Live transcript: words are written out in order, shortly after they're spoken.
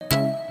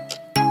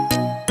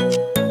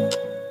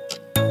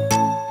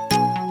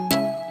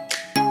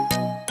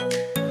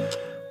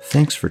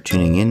Thanks for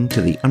tuning in to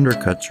the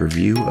Undercuts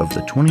review of the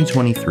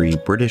 2023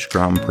 British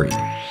Grand Prix.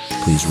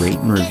 Please rate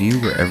and review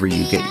wherever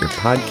you get your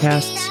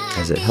podcasts,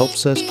 as it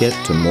helps us get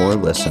to more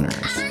listeners.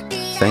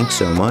 Thanks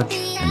so much,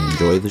 and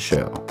enjoy the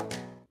show.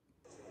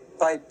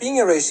 By being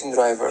a racing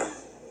driver,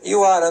 you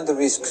are under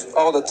risk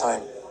all the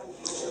time.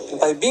 And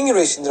by being a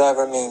racing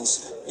driver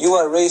means you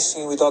are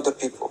racing with other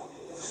people.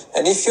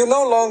 And if you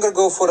no longer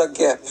go for a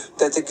gap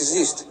that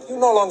exists, you're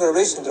no longer a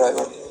racing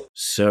driver.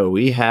 So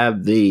we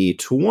have the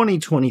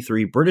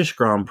 2023 British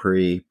Grand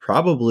Prix,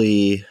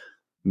 probably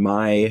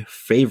my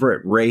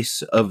favorite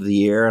race of the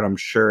year, and I'm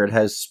sure it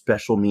has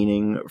special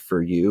meaning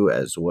for you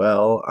as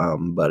well.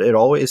 But it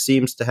always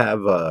seems to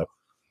have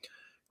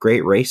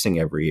great racing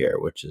every year,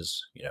 which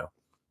is,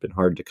 been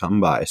hard to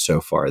come by so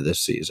far this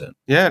season.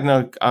 Yeah,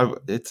 no,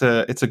 it's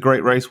a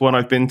great race. One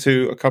I've been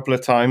to a couple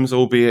of times,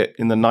 albeit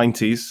in the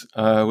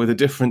 90s, with a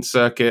different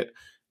circuit,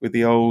 with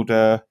the old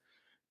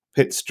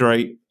pit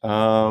straight.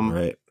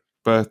 Right.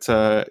 But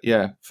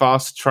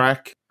fast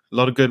track, a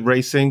lot of good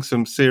racing,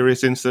 some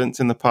serious incidents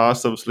in the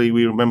past. Obviously,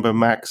 we remember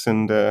Max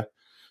and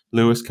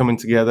Lewis coming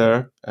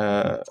together,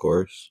 of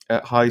course,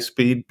 at high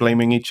speed,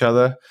 blaming each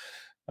other.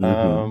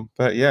 Mm-hmm.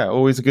 But yeah,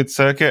 always a good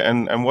circuit,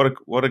 and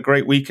what a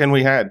great weekend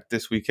we had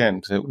this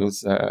weekend. It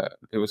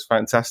was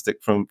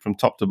fantastic from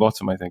top to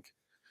bottom, I think.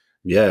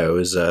 Yeah, it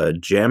was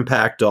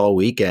jam-packed all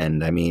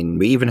weekend. I mean,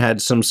 we even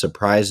had some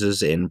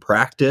surprises in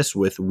practice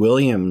with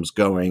Williams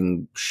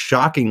going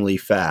shockingly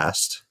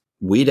fast.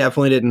 We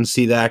definitely didn't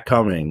see that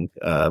coming,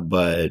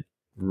 but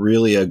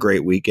really a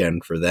great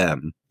weekend for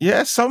them.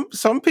 Yeah, some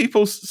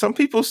people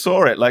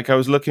saw it. Like, I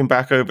was looking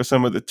back over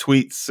some of the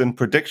tweets and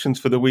predictions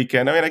for the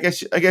weekend. I mean,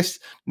 I guess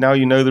now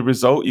you know the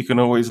result. You can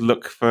always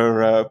look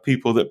for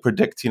people that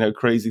predict,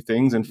 crazy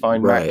things and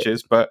find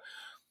matches. But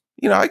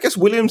I guess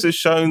Williams has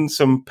shown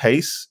some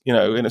pace, in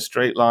a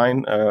straight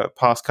line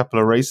past couple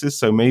of races.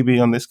 So maybe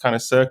on this kind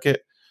of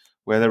circuit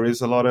where there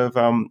is a lot of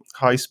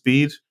high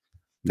speed,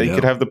 they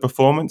could have the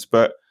performance.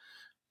 But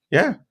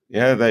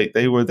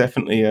they were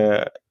definitely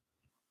a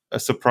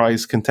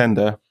surprise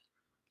contender.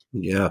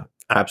 Yeah,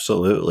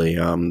 absolutely.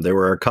 There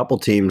were a couple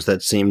teams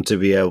that seemed to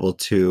be able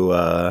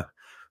to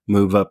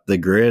move up the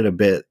grid a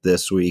bit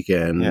this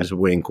weekend. Yeah.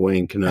 Wink,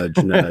 wink, nudge,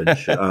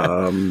 nudge.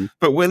 But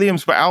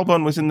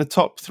Albon was in the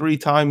top 3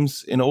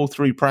 times in all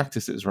 3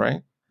 practices,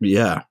 right?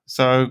 Yeah.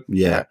 So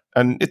yeah,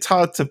 and it's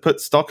hard to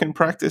put stock in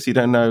practice. You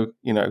don't know,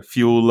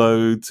 fuel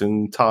loads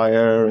and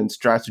tire and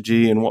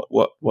strategy and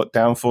what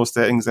downforce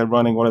settings they're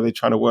running. What are they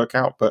trying to work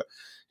out? But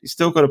you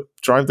still got to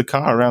drive the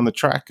car around the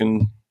track,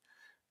 and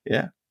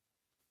good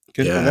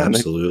for them.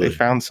 Absolutely. They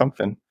found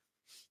something.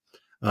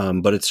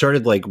 But it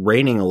started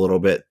raining a little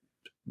bit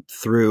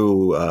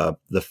through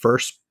the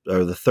first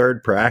or the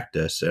third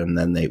practice, and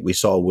then we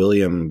saw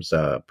Williams'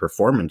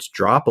 performance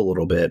drop a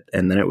little bit,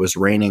 and then it was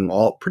raining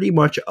all pretty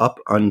much up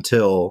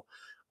until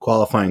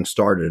qualifying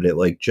started.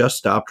 It just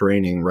stopped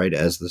raining right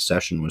as the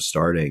session was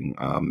starting,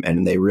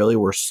 and they really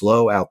were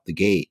slow out the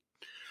gate,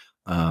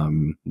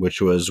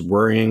 which was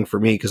worrying for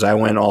me because I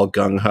went all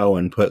gung-ho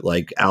and put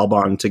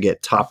Albon to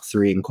get top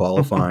 3 in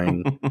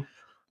qualifying.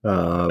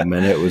 And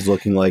it was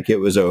looking like it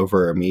was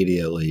over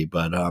immediately,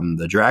 but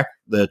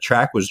the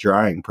track was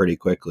drying pretty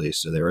quickly,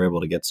 so they were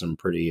able to get some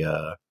pretty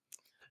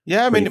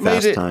it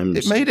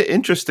made it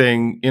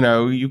interesting.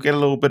 You get a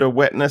little bit of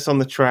wetness on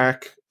the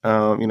track.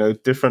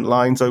 Different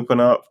lines open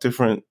up,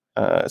 different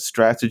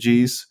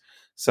strategies.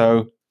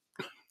 So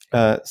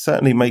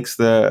certainly makes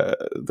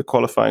the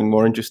qualifying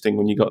more interesting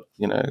when you got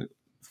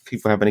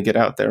people having to get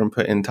out there and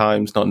put in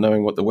times, not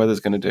knowing what the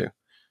weather's going to do.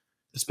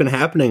 It's been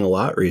happening a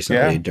lot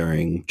recently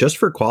just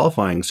for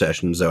qualifying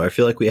sessions, though. I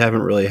feel like we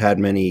haven't really had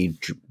many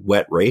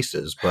wet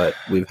races, but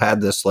we've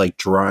had this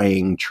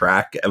drying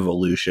track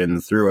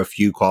evolution through a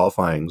few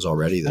qualifyings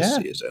already this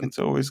season. It's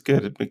always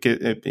good.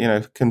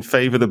 It can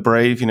favor the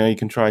brave. You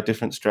can try a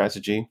different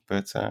strategy,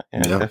 but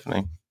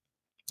definitely.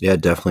 Yeah,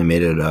 it definitely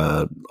made it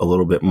a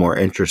little bit more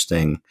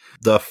interesting.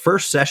 The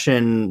first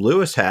session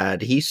Lewis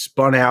had, he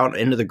spun out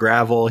into the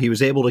gravel. He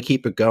was able to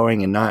keep it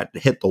going and not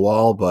hit the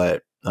wall,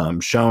 but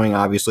showing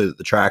obviously that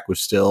the track was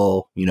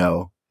still, you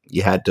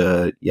had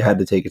to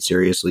take it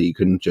seriously. You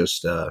couldn't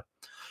just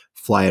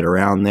fly it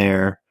around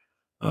there.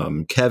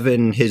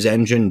 Kevin, his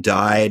engine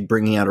died,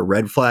 bringing out a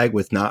red flag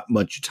with not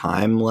much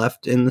time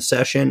left in the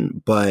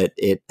session, but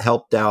it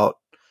helped out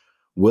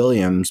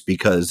Williams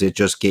because it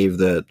just gave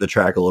the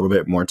track a little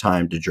bit more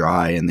time to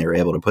dry, and they were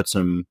able to put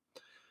some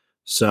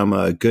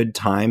good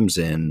times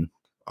in.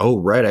 Oh,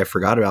 right. I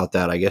forgot about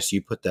that. I guess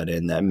you put that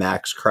in, that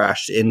Max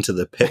crashed into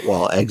the pit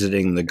while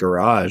exiting the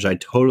garage. I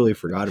totally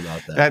forgot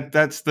about that.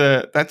 That's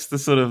the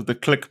sort of the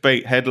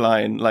clickbait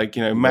headline.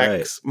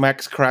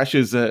 Max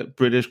crashes at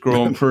British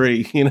Grand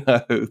Prix,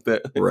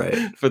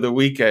 for the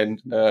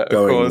weekend. Going of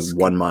course,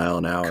 1 mile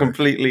an hour.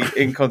 Completely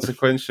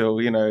inconsequential.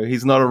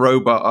 He's not a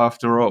robot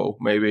after all,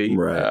 maybe.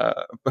 Right.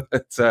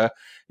 But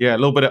Yeah, a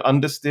little bit of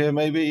understeer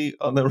maybe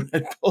on the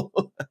Red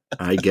Bull.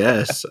 I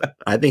guess.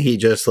 I think he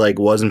just like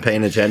wasn't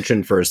paying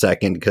attention for a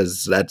second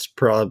because that's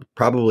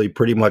probably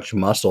pretty much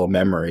muscle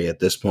memory at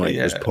this point,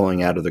 Yeah. just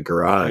pulling out of the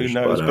garage. Who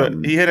knows? But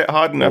he hit it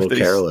hard enough that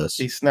careless.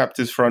 he snapped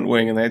his front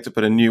wing and they had to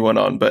put a new one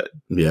on. But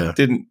yeah,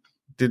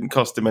 didn't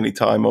cost him any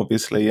time,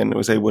 obviously, and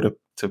was able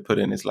to put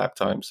in his lap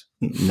times.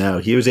 No,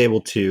 he was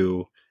able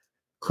to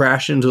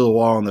crash into the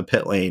wall in the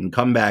pit lane,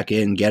 come back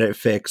in, get it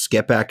fixed,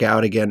 get back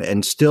out again,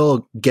 and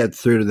still get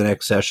through to the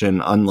next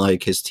session,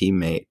 unlike his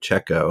teammate,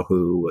 Checo,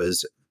 who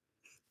was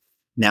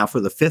now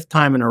for the 5th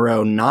time in a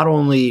row, not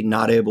only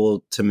not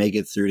able to make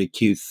it through to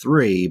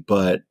Q3,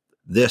 but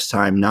this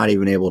time not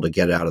even able to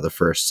get out of the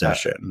first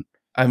session.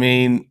 I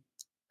mean,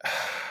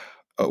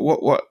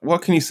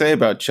 what can you say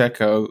about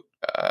Checo?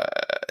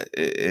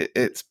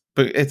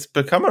 It's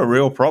become a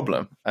real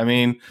problem. I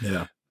mean,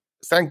 yeah.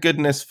 Thank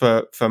goodness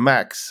for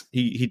Max,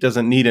 he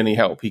doesn't need any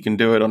help. He can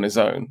do it on his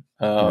own,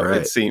 Right.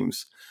 it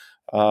seems.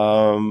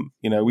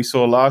 We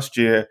saw last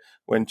year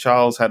when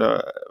Charles had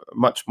a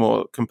much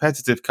more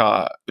competitive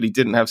car, but he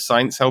didn't have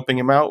Sainz helping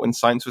him out when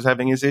Sainz was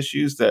having his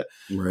issues, that,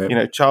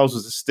 right. Charles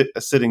was a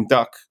sitting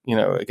duck,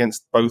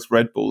 against both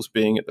Red Bulls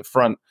being at the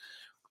front.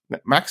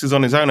 Max is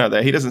on his own out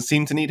there. He doesn't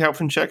seem to need help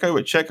from Checo,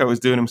 but Checo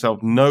is doing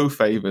himself no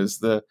favors.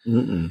 The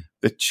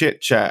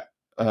chit-chat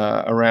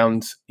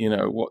around,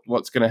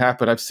 what's going to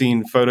happen. I've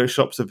seen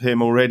photoshops of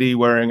him already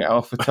wearing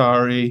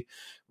AlphaTauri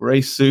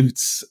race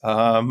suits.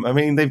 I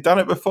mean, they've done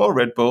it before,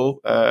 Red Bull.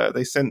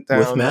 They sent down...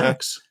 With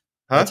Max.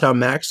 That's how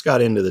Max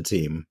got into the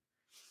team.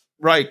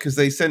 Right, because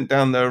they sent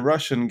down the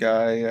Russian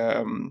guy.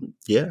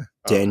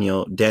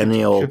 Daniel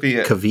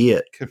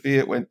Kvyat.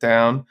 Kvyat went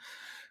down.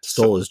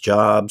 Stole his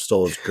job,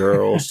 stole his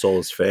girl, stole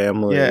his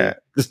family. Yeah.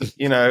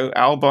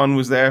 Albon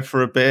was there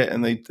for a bit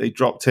and they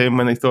dropped him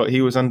when they thought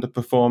he was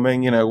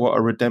underperforming. What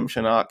a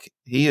redemption arc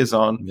he is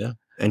on. Yeah.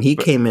 And he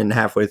came in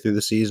halfway through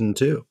the season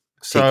too,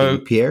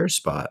 taking Pierre's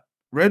spot.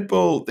 Red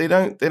Bull, they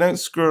don't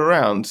screw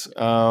around.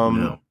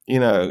 No.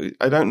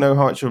 I don't know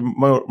how much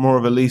more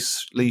of a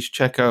leash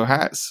Checo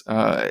has.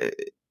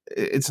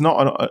 It's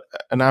not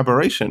an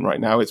aberration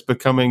right now. It's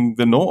becoming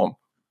the norm,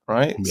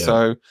 right? Yeah.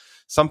 So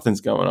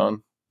something's going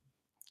on.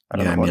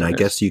 I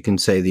guess you can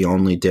say the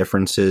only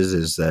difference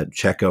is that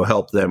Checo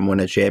helped them win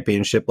a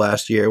championship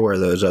last year, where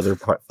those other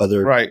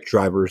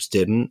drivers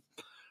didn't.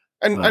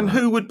 And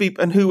who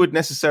would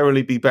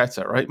necessarily be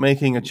better, right?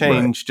 Making a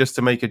change just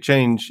to make a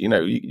change.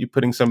 You're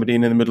putting somebody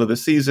in the middle of the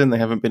season. They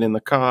haven't been in the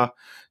car.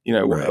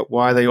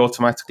 Why are they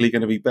automatically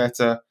going to be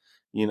better?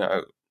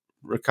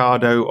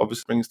 Ricardo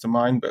obviously brings to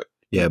mind, but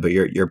yeah, but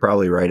you're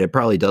probably right. It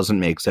probably doesn't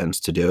make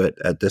sense to do it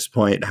at this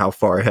point. How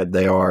far ahead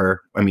they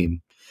are. I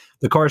mean,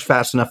 the car's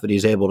fast enough that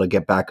he's able to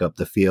get back up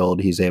the field.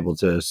 He's able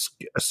to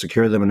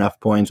secure them enough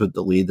points with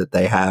the lead that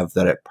they have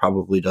that it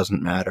probably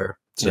doesn't matter.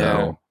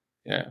 So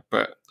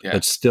but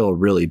it's still a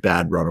really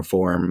bad run of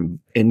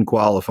form in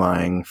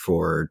qualifying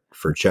for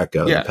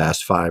Checo the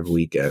past 5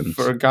 weekends.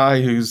 For a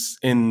guy who's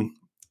in,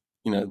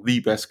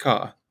 the best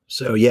car.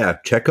 So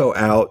Checo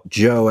out,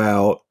 Joe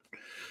out,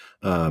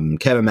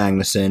 Kevin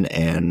Magnussen,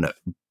 and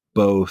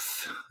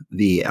both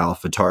the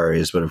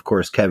AlphaTauris, but of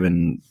course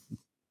Kevin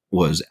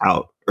was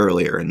out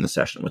earlier in the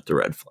session with the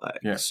red flag.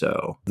 Yeah.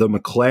 So the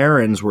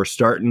McLaren's were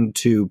starting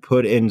to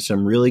put in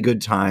some really good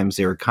times.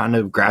 They were kind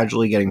of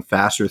gradually getting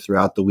faster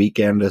throughout the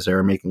weekend as they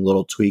were making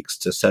little tweaks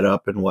to set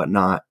up and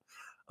whatnot.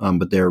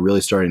 But they were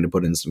really starting to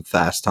put in some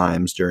fast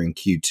times during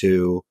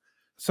Q2.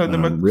 So the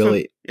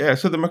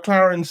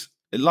McLaren's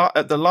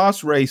at the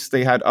last race,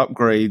 they had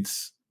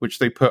upgrades, which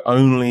they put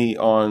only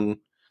on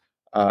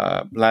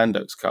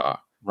Lando's car.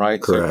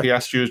 Right, correct. So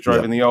Piastri was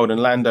driving the old, and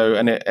Lando,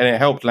 and it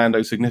helped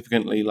Lando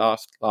significantly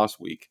last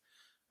week,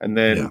 and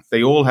then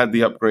they all had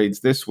the upgrades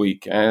this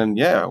week, and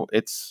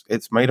it's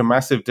made a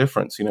massive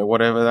difference.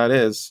 Whatever that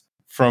is,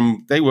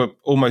 they were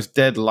almost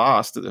dead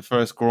last at the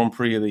first Grand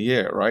Prix of the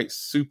year, right?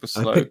 Super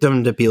slow. I picked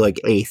them to be like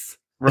 8th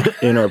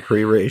in our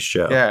pre-race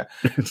show. Yeah,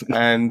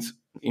 and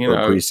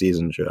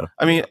preseason show.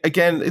 I mean,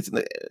 again,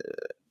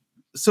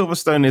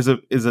 Silverstone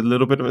is a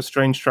little bit of a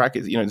strange track.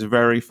 It's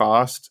very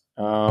fast.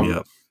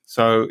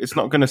 So it's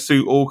not going to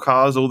suit all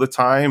cars all the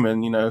time.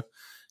 And,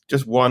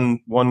 just one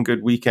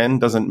good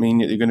weekend doesn't mean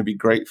that you're going to be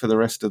great for the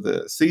rest of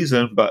the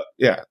season. But,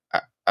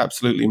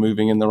 absolutely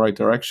moving in the right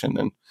direction.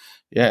 And,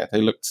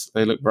 they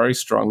look very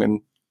strong.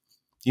 And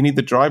you need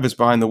the drivers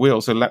behind the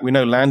wheel. So we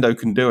know Lando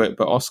can do it,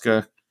 but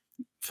Oscar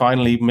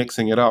finally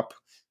mixing it up.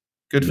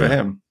 Good for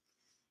him.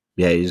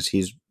 Yeah,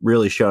 he's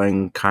really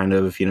showing kind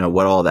of,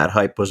 what all that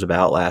hype was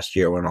about last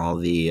year when all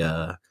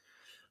the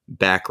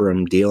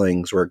backroom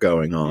dealings were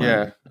going on.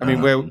 Yeah. I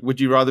mean, where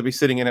would you rather be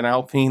sitting in an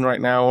Alpine right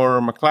now or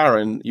a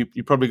McLaren?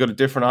 You probably got a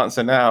different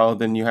answer now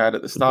than you had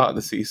at the start of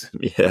the season.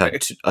 Yeah,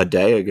 a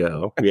day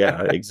ago.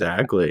 Yeah,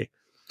 exactly.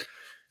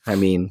 I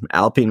mean,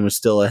 Alpine was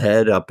still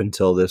ahead up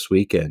until this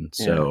weekend.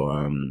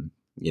 So,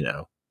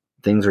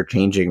 things are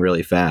changing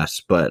really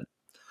fast. But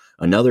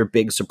another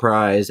big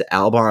surprise,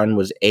 Albon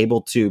was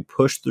able to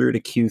push through to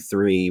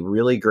Q3.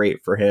 Really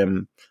great for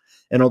him.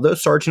 And although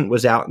Sargent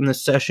was out in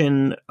this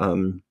session,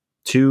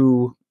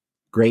 2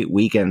 great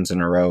weekends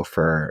in a row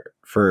for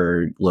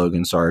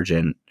Logan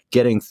Sargent,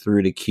 getting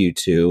through to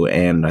Q2,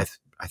 and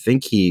I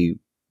think he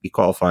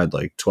qualified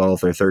like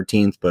 12th or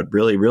 13th, but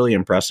really, really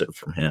impressive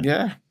from him.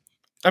 Yeah.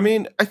 I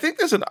mean, I think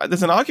there's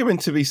an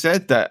argument to be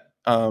said that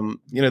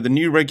the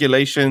new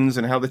regulations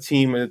and how the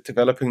team are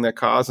developing their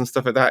cars and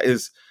stuff like that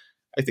is,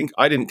 I think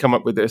I didn't come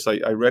up with this.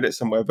 I read it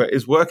somewhere, but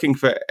is working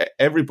for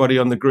everybody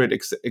on the grid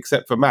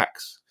except for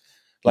Max.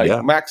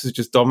 Like Max is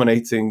just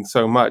dominating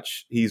so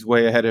much; he's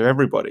way ahead of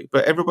everybody.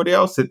 But everybody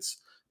else, it's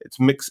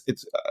mixed.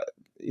 It's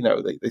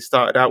they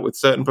started out with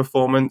certain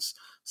performance.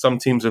 Some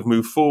teams have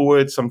moved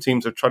forward. Some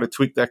teams have tried to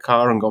tweak their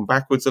car and gone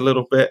backwards a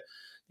little bit.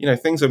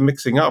 Things are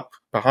mixing up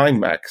behind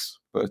Max,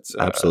 but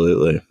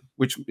absolutely,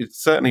 which is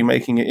certainly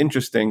making it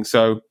interesting.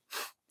 So,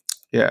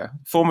 yeah,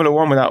 Formula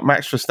One without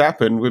Max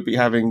Verstappen would be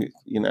having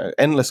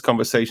endless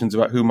conversations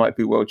about who might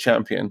be world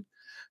champion.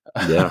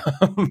 Yeah,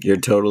 you're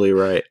totally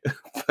right.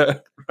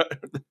 But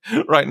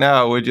right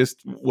now, we're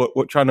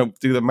trying to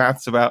do the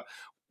maths about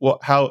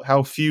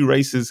how few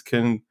races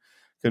can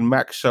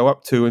Max show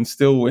up to and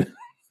still win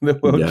the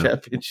world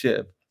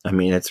championship. I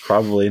mean, it's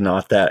probably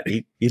not that.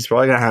 He's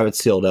probably going to have it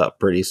sealed up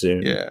pretty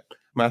soon. Yeah,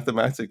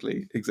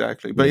 mathematically,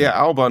 exactly. But yeah,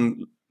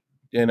 Albon,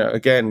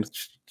 again,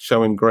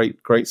 showing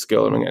great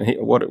skill. I mean,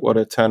 what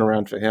a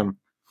turnaround for him.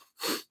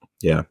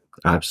 Yeah,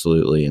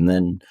 absolutely. And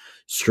then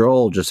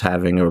Stroll just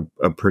having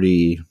a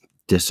pretty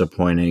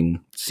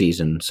disappointing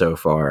season so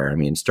far. I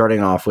mean,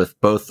 starting off with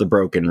both the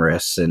broken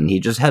wrists, and he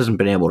just hasn't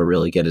been able to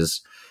really get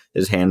his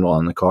handle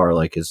on the car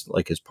like his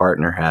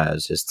partner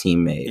has, his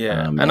teammate.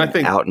 Yeah, and I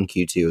think out in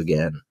Q2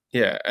 again.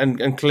 Yeah,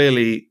 and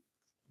clearly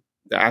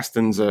the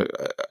Astons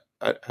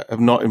have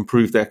not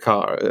improved their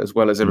car as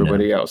well as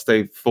everybody else.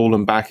 They've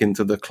fallen back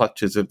into the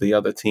clutches of the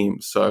other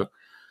teams. So,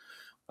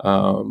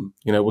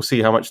 we'll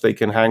see how much they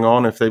can hang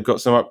on if they've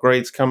got some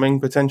upgrades coming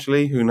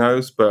potentially. Who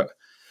knows? But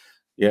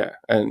yeah,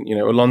 and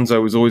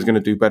Alonso is always going to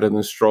do better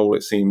than Stroll,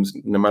 it seems,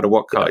 no matter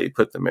what car you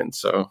put them in.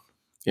 So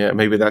yeah,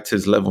 maybe that's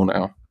his level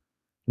now.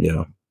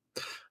 Yeah.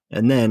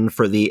 And then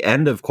for the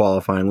end of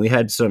qualifying, we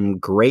had some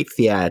great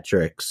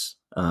theatrics.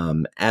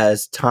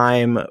 As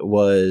time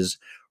was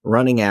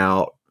running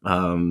out,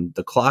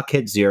 the clock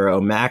hit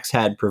 0. Max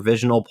had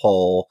provisional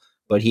pole,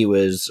 but he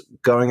was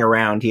going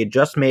around. He had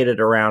just made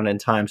it around in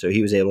time, so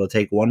he was able to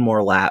take one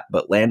more lap.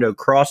 But Lando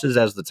crosses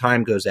as the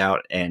time goes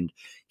out, and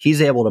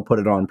he's able to put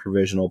it on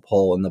provisional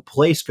pole, and the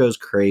place goes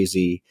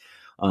crazy.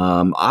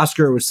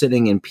 Oscar was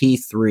sitting in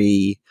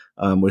P3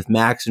 with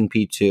Max in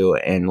P2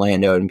 and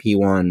Lando in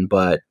P1,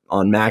 but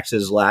on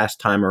Max's last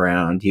time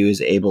around, he was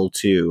able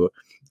to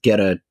get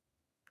a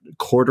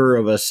quarter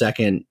of a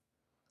second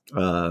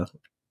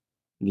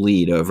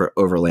lead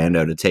over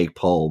Lando to take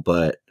pole.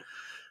 But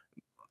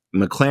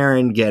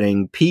McLaren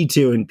getting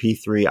P2 and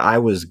P3, I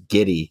was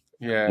giddy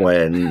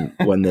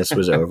when this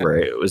was over.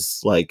 It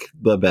was like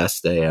the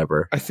best day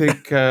ever. I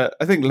think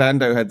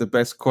Lando had the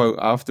best quote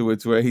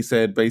afterwards, where he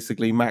said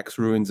basically Max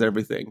ruins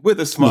everything, with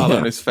a smile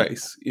on his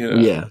face.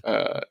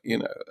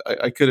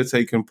 I could have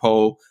taken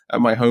pole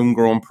at my home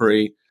Grand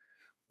Prix,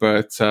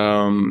 but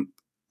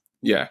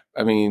yeah,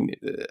 I mean,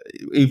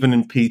 even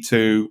in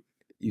P2,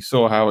 you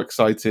saw how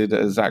excited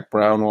Zach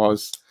Brown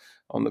was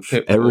on the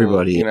pit.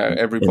 Everybody,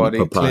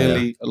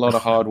 clearly a lot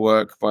of hard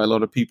work by a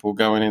lot of people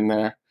going in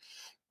there.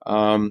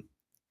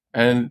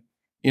 And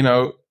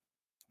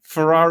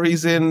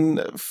Ferrari's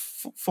in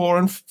 4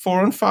 and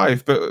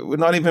 5, but we're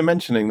not even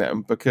mentioning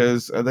them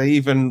because are they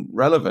even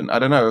relevant? I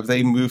don't know. If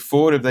they move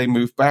forward, if they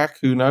move back,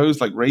 who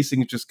knows? Like,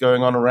 racing is just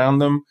going on around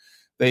them.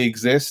 They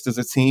exist as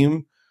a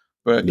team,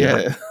 but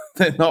yeah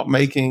they're not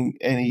making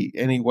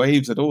any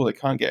waves at all. They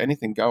can't get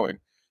anything going.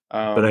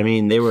 But I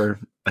mean, they were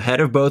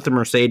ahead of both the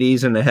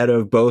Mercedes and ahead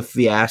of both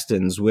the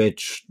Astons,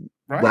 which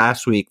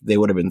last week they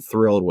would have been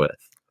thrilled with.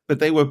 But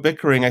they were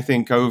bickering, I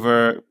think,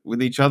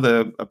 with each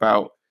other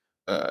about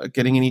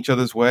getting in each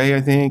other's way,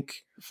 I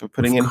think, for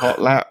putting in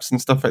hot laps and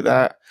stuff like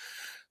that.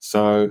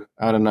 So,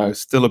 I don't know,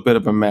 still a bit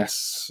of a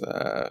mess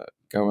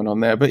going on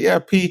there. But yeah,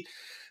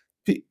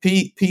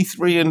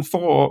 P3 and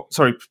 4,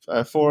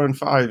 4 and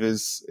 5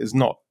 is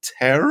not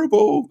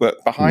terrible, but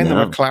behind the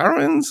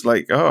McLaren's,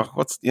 like,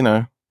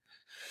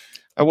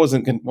 I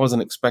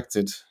wasn't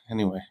expected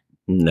anyway.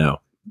 No.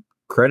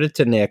 Credit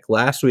to Nick.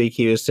 Last week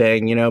he was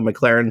saying,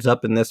 McLaren's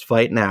up in this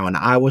fight now, and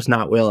I was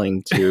not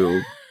willing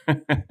to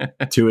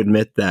to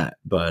admit that,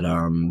 but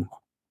I'm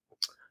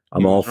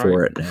all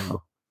for it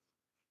now.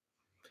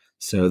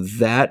 So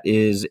that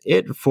is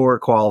it for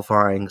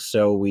qualifying.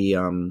 So we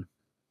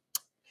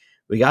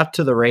got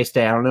to the race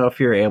day. I don't know if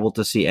you're able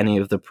to see any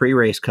of the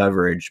pre-race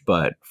coverage,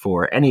 but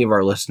for any of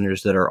our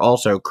listeners that are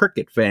also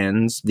cricket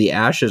fans, the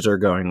Ashes are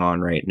going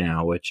on right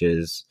now, which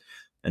is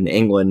an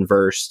England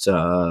versus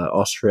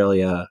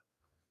Australia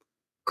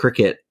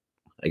cricket,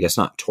 I guess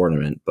not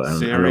tournament, but I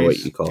don't know what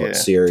you call it.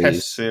 Series.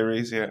 Test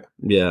series, yeah.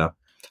 Yeah.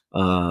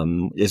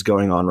 Is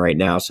going on right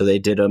now. So they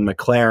did a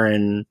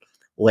McLaren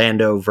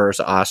Lando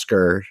versus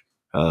Oscar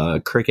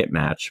cricket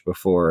match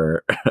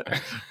before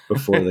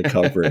the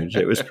coverage.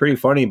 It was pretty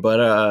funny,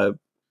 but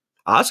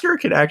Oscar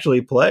can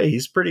actually play.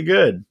 He's pretty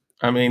good.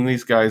 I mean,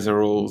 these guys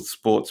are all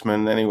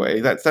sportsmen anyway.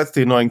 That's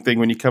the annoying thing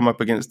when you come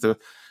up against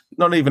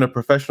not even a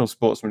professional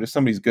sportsman, just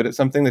somebody who's good at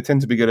something. They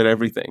tend to be good at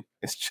everything.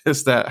 It's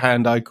just that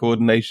hand-eye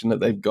coordination that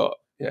they've got.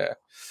 Yeah.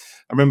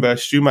 I remember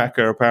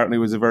Schumacher apparently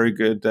was a very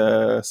good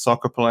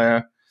soccer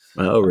player.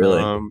 Oh,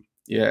 really?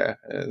 Yeah.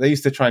 They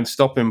used to try and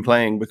stop him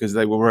playing because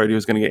they were worried he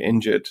was going to get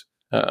injured.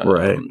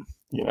 Right.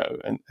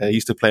 And they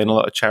used to play in a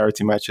lot of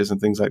charity matches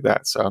and things like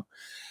that. So,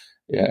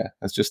 yeah,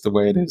 that's just the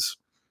way it is.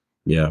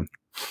 Yeah.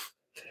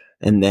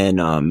 And then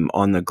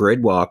on the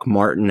grid walk,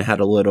 Martin had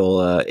a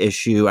little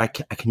issue. I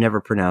can never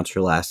pronounce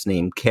her last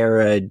name.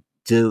 Cara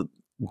Del.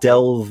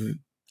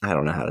 I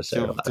don't know how to say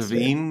her last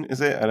name.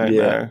 Is it? I don't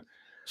know.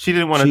 She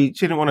didn't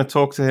want to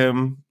talk to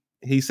him.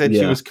 He said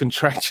she was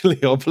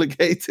contractually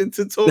obligated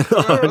to talk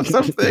to her or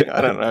something.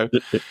 I don't know.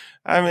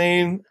 I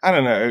mean, I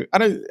don't know.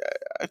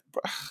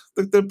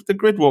 The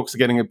grid walks are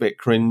getting a bit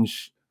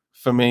cringe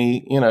for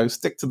me.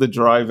 Stick to the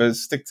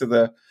drivers, stick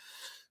to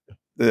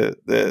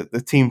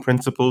the team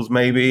principals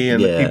maybe,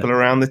 and the people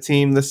around the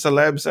team, the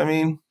celebs. I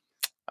mean,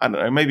 I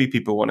don't know. Maybe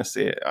people want to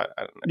see it. I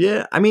don't know.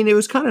 Yeah, I mean, it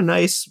was kind of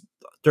nice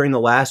during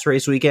the last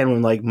race weekend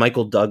when like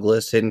Michael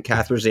Douglas and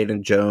Catherine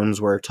Zeta-Jones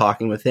were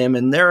talking with him,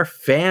 and they're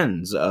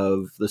fans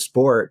of the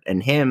sport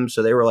and him,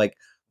 so they were like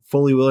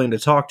fully willing to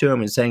talk to him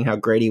and saying how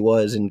great he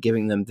was and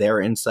giving them their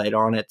insight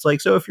on it. It's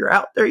like, so if you're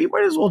out there, you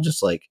might as well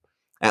just like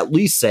at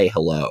least say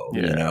hello.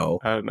 I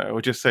don't know.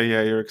 Or just say,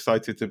 you're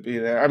excited to be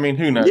there. I mean,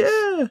 who knows?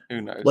 Yeah,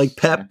 who knows? Like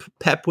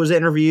Pep was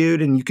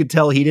interviewed, and you could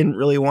tell he didn't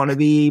really want to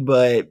be,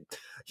 but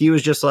he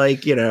was just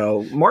like,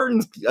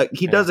 Martin.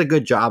 He does a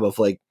good job of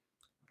like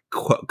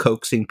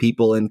coaxing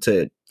people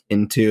into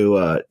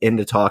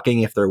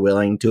talking if they're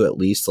willing to at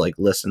least like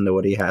listen to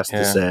what he has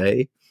to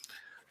say.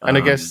 And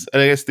I guess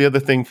the other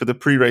thing for the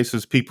pre-race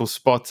was people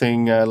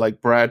spotting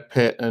like Brad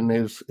Pitt and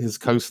his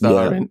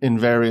co-star in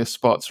various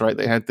spots, right?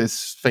 They had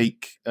this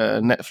fake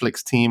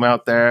Netflix team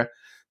out there.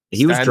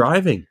 He was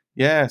driving.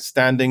 Yeah,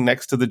 standing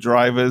next to the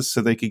drivers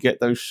so they could get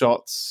those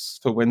shots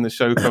for when the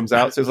show comes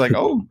out. So it's like,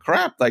 oh,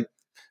 crap, like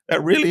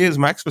that really is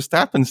Max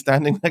Verstappen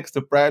standing next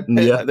to Brad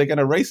Pitt. Yeah. Like, they're going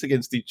to race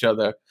against each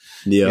other.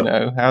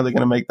 Yeah. How are they going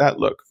to make that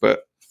look?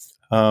 But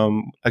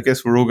I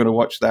guess we're all going to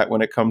watch that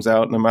when it comes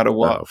out, no matter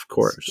what. Of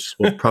course.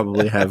 We'll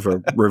probably have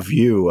a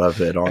review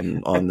of it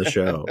on the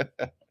show.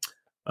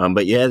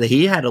 But yeah,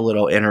 he had a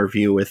little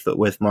interview with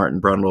Martin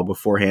Brundle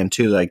beforehand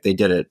too. Like they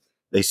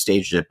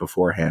staged it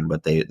beforehand,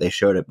 but they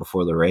showed it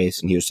before the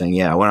race, and he was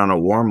saying, I went on a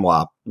warm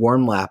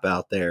lap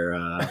out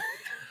there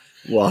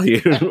while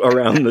you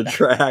around the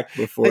track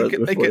before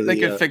they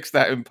could fix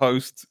that in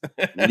post.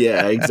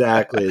 Yeah,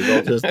 exactly.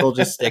 They'll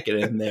just stick it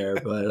in there.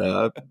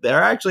 But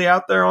they're actually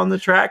out there on the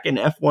track in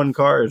F1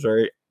 cars,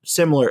 or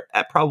similar,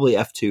 probably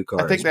F2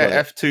 cars. I think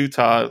they're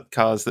F2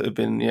 cars that have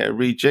been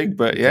rejigged,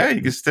 but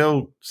you can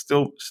still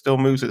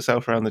moves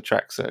itself around the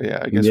track. So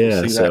I guess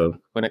we'll see that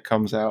when it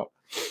comes out.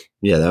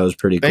 Yeah, that was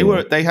pretty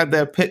cool. They had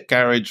their pit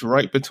garage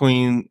right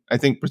between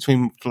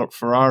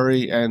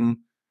Ferrari and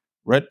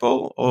Red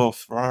Bull or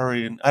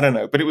Ferrari, and I don't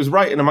know, but it was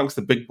right in amongst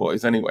the big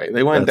boys anyway.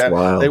 They weren't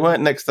They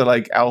weren't next to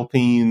like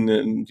Alpine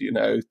and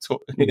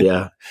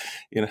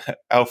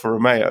Alfa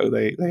Romeo.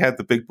 They had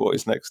the big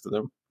boys next to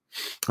them.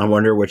 I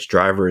wonder which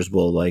drivers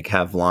will like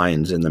have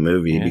lines in the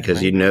movie,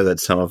 because you know that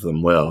some of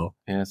them will.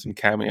 Yeah, some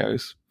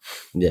cameos.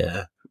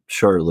 Yeah,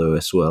 sure,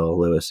 Lewis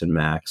and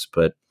Max,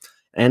 but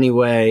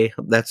anyway,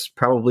 that's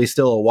probably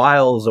still a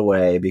whiles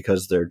away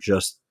because they're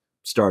just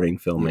starting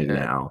filming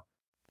now.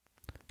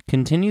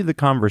 Continue the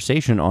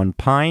conversation on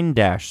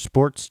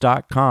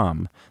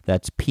pine-sports.com.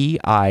 That's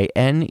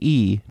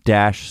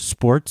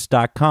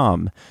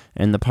PINE-sports.com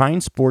and the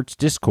Pine Sports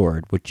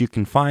Discord, which you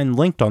can find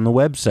linked on the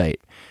website.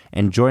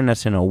 And join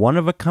us in a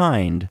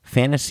one-of-a-kind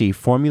fantasy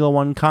Formula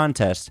One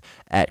contest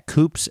at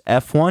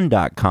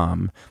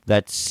coopsf1.com.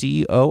 That's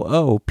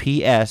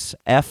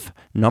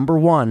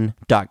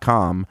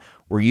COOPSF1.com,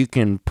 where you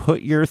can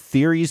put your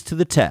theories to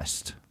the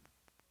test.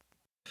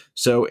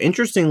 So,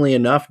 interestingly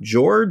enough,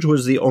 George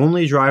was the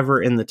only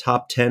driver in the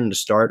top 10 to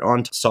start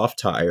on soft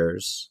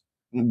tires.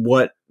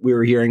 What we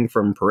were hearing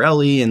from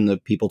Pirelli and the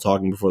people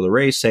talking before the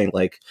race saying,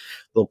 like,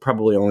 they'll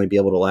probably only be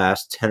able to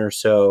last 10 or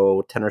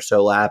so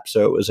laps.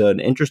 So it was an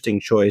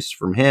interesting choice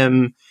from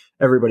him.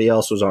 Everybody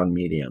else was on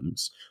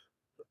mediums.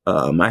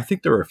 I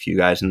think there were a few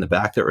guys in the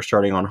back that were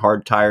starting on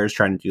hard tires,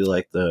 trying to do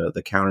like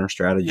the counter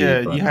strategy.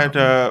 Yeah, you had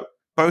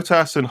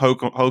Bottas and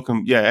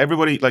Holcomb. Yeah,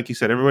 everybody, like you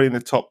said, everybody in the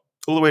top,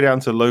 all the way down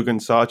to Logan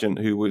Sargent,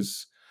 who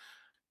was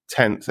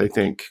 10th, I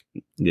think.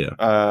 Yeah,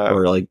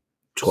 or like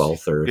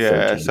 12th or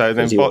 13th. So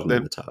then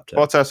the top 10.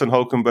 Bottas and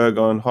Hulkenberg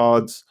on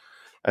hards,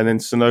 and then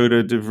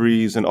Tsunoda, De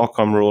Vries, and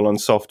Ocon were all on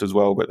soft as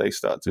well, but they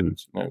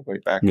started way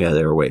back. Yeah,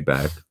 they were way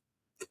back.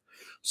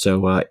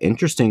 So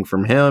interesting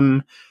from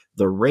him.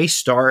 The race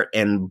start,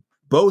 and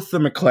both the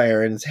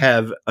McLarens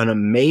have an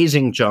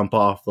amazing jump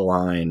off the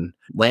line.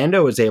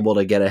 Lando was able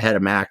to get ahead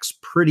of Max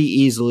pretty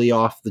easily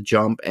off the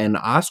jump, and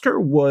Oscar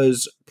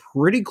was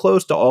pretty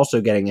close to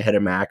also getting ahead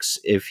of Max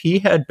if he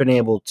had been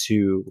able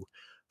to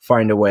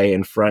find a way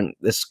in front.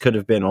 This could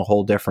have been a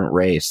whole different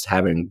race,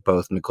 having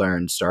both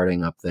McLaren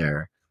starting up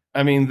there.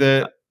 I mean,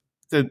 the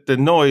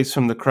noise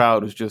from the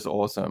crowd was just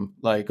awesome.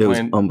 Like it was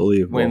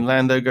unbelievable when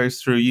Lando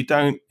goes through. You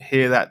don't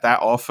hear that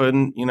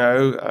often.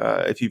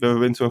 If you've ever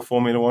been to a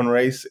Formula One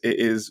race, it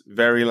is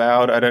very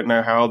loud. I don't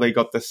know how they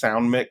got the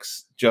sound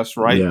mix just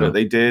right, but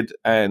they did.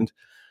 And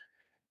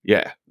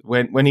yeah,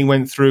 when he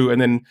went through,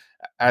 and then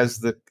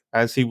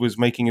as he was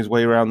making his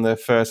way around the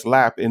first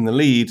lap in the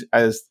lead,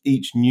 as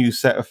each new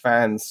set of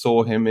fans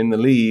saw him in the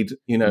lead,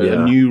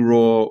 a new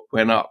roar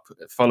went up,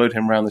 followed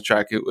him around the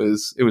track. It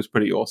was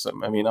pretty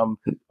awesome. I mean, I'm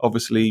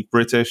obviously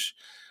British,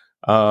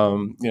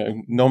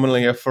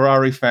 nominally a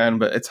Ferrari fan,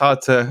 but it's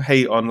hard to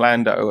hate on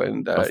Lando.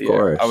 And of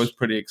course. I was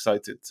pretty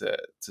excited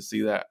to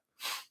see that.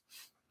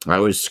 I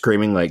was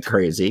screaming like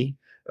crazy,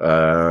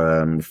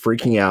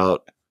 freaking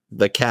out,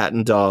 the cat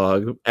and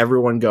dog,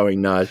 everyone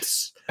going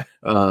nuts.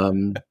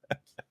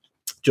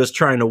 Just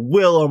trying to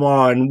will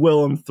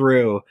him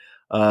through.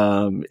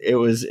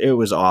 It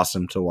was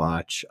awesome to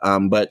watch.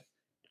 But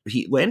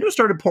Lando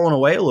started pulling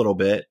away a little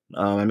bit.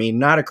 I mean,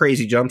 not a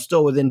crazy jump,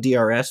 still within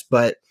DRS,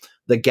 but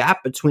the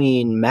gap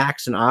between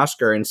Max and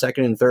Oscar in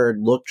second and third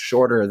looked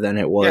shorter than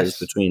it was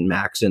between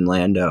Max and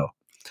Lando.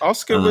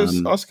 Oscar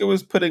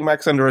was putting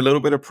Max under a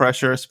little bit of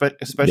pressure,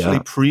 especially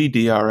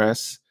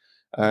pre-DRS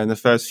in the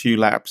first few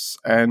laps.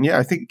 And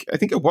I think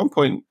at one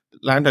point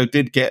Lando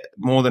did get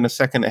more than a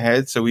second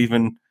ahead. So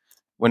even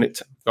when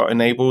it got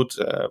enabled,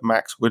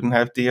 Max wouldn't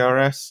have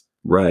DRS.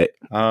 Right.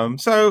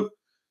 So,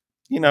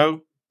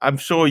 I'm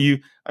sure you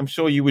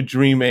were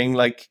dreaming,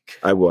 like,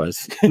 I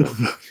was.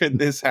 Could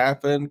this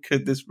happen?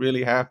 Could this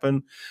really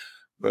happen?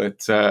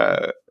 But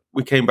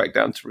we came back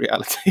down to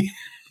reality.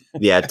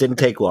 Yeah, it didn't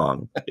take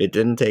long. It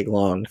didn't take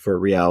long for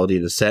reality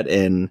to set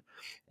in.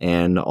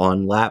 And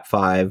on lap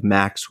 5,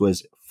 Max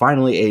was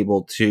finally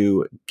able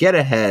to get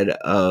ahead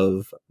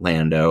of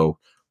Lando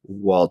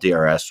while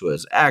DRS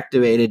was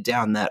activated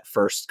down that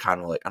first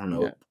kind of like, I don't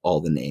know all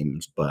the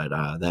names, but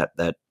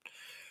that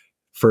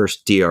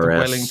first DRS. The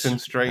Wellington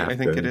Straight, after, I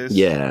think it is.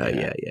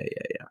 Yeah.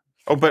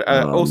 Oh, but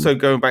also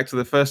going back to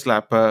the first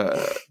lap,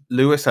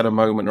 Lewis had a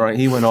moment, right?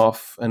 He went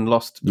off and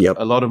lost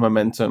a lot of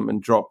momentum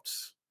and dropped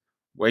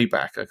way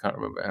back. I can't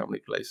remember how many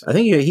places. I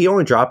think he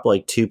only dropped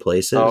like 2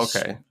 places. Oh,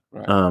 okay.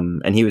 Right.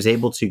 And he was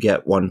able to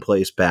get 1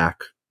 place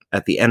back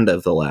at the end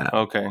of the lap.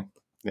 Okay.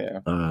 Yeah.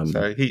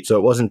 So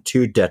it wasn't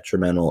too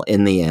detrimental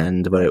in the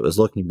end, but it was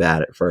looking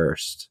bad at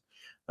first.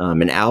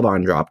 And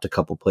Albon dropped a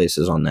couple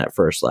places on that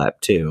first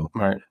lap too.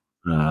 Right.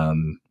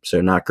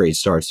 So not great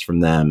starts from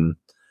them.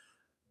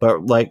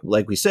 But like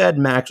we said,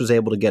 Max was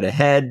able to get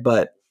ahead,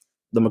 but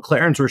the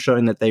McLarens were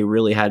showing that they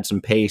really had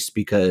some pace,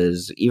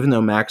 because even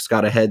though Max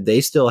got ahead,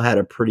 they still had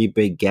a pretty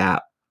big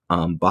gap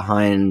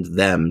behind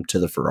them to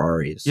the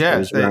Ferraris. Yeah, it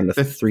was around a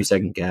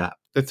 3-second gap.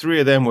 The 3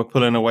 of them were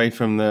pulling away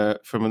from the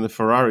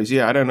Ferraris.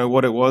 Yeah, I don't know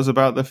what it was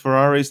about the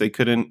Ferraris. They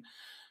couldn't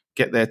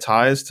get their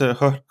tires to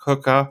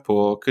hook up,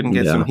 or couldn't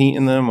get some heat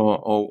in them,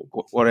 or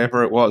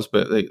whatever it was.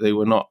 But they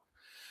were not.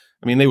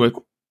 I mean, they were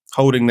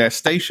holding their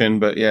station,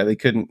 but they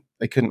couldn't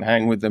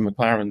hang with the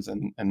McLarens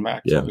and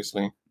Max,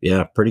 obviously.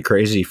 Yeah, pretty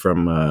crazy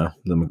from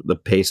the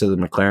pace of the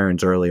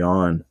McLarens early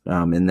on.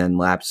 And then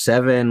lap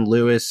 7,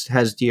 Lewis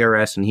has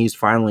DRS, and he's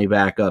finally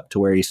back up to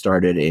where he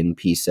started in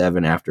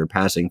P7 after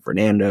passing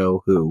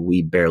Fernando, who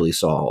we barely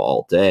saw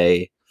all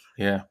day.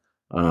 Yeah.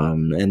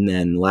 And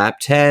then lap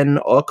 10,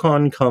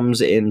 Ocon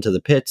comes into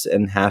the pits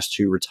and has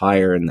to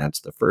retire, and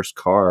that's the first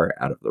car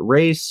out of the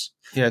race.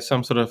 Yeah,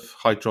 some sort of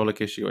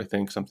hydraulic issue, I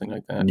think, something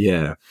like that.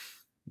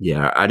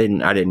 Yeah, I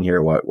didn't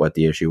hear what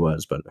the issue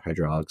was, but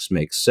hydraulics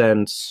makes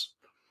sense.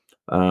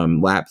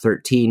 Lap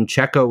 13,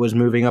 Checo was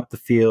moving up the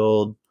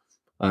field.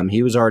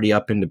 He was already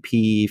up into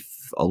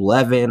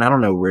P11. I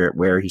don't know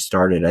where he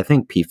started. I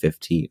think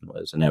P15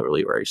 was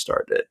inevitably where he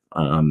started.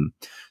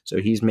 So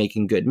he's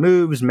making good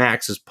moves.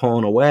 Max is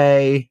pulling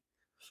away.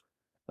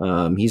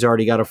 He's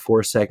already got a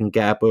 4-second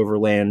gap over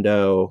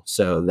Lando.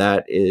 So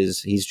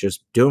he's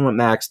just doing what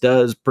Max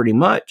does pretty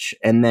much.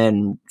 And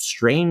then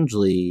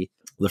strangely,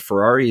 the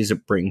Ferraris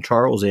bring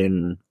Charles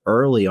in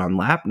early on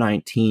lap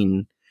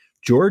 19.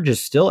 George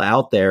is still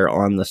out there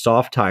on the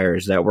soft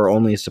tires that were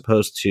only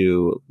supposed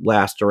to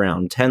last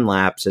around 10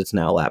 laps. It's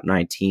now lap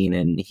 19,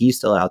 and he's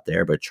still out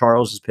there. But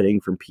Charles is pitting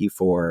from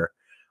P4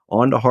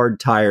 onto hard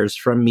tires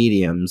from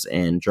mediums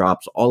and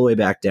drops all the way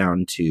back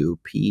down to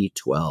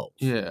P12.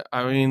 Yeah,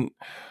 I mean,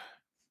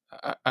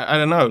 I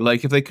don't know.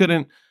 Like, if they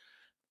couldn't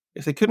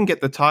get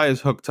the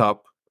tires hooked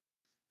up,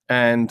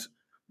 and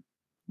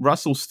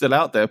Russell's still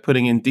out there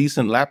putting in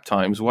decent lap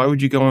times, why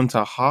would you go onto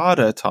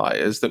harder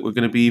tires that were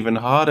going to be even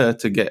harder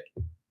to get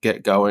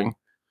going?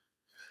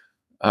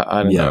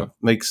 I don't know.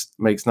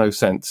 Makes no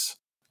sense.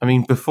 I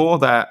mean, before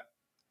that,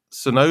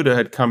 Tsunoda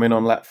had come in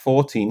on lap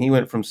 14. He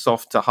went from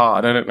soft to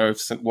hard. I don't know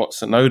what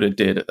Tsunoda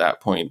did at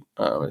that point,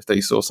 if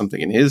they saw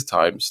something in his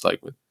times,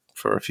 like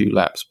for a few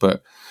laps.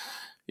 But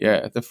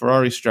yeah, the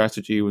Ferrari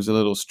strategy was a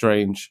little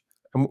strange.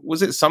 And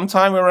was it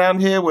sometime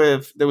around here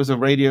where there was a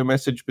radio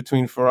message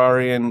between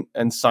Ferrari and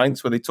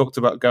Sainz where they talked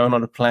about going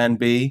on a plan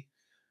B?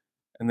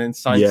 And then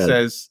Sainz Yeah.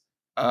 says,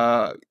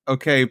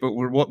 okay, but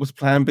what was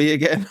plan B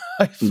again?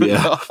 I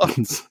Yeah.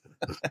 forgot.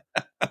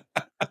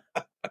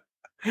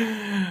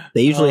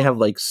 They usually have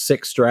like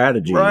 6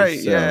 strategies. Right,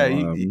 so, yeah.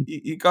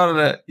 You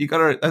gotta,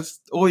 that's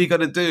all you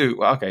gotta do.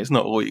 Well, okay, it's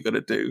not all you gotta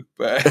do,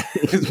 but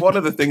it's one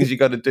of the things you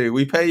gotta do.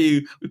 We pay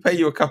you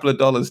a couple of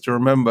dollars to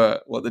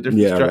remember what the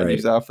different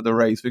strategies are for the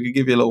race. We could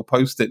give you a little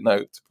Post-it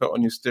note to put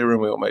on your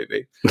steering wheel,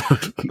 maybe.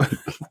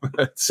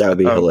 That would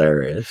be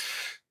hilarious.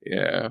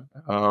 Yeah.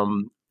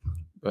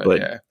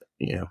 But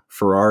yeah.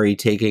 Ferrari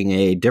taking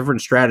a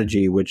different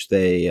strategy, which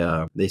they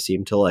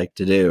seem to like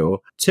to do.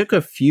 Took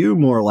a few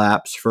more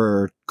laps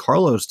for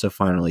Carlos to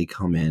finally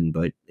come in,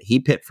 but he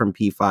pit from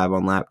P5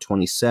 on lap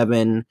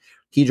 27.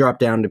 He dropped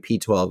down to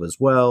P12 as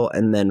well,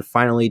 and then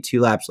finally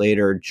 2 laps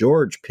later,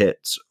 George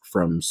pits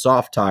from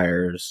soft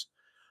tires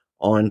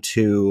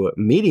onto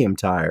medium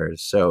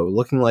tires. So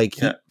looking like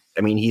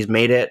he's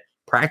made it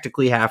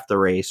practically half the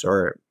race,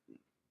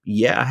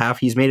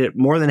 he's made it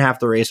more than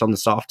half the race on the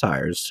soft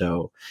tires.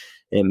 So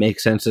it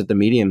makes sense that the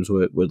mediums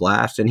would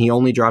last, and he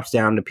only drops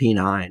down to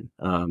P9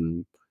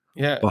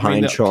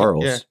 behind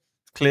Charles.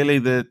 Clearly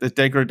the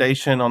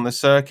degradation on the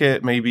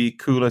circuit, maybe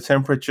cooler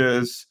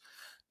temperatures,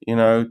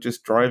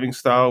 just driving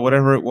style,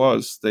 whatever it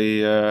was,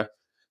 he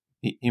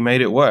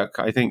made it work.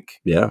 I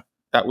think that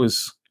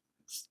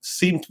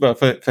seemed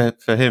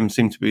for him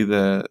seemed to be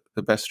the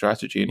best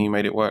strategy, and he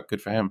made it work.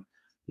 Good for him.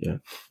 Yeah,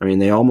 I mean,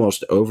 they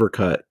almost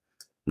overcut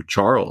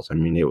Charles. I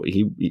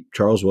mean,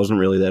 Charles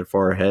wasn't really that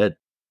far ahead.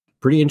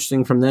 Pretty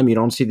interesting from them. You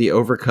don't see the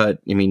overcut.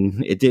 I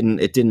mean, it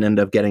didn't end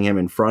up getting him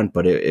in front,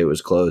 but it was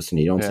close, and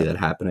you don't see that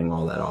happening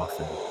all that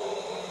often.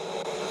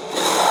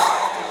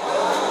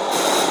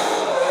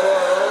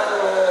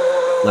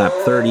 Lap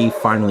 30,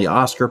 finally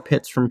Oscar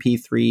pits from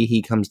P3.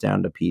 He comes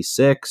down to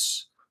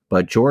P6,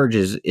 but George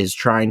is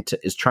trying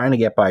to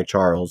get by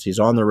Charles. He's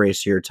on the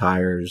race year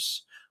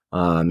tires.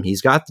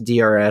 He's got the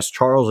DRS.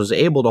 Charles is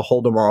able to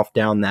hold him off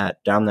down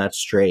that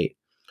straight.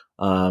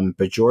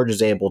 But George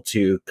is able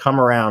to come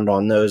around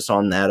on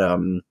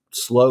that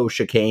slow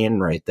chicane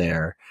right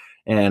there,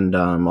 and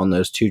on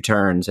those 2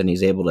 turns, and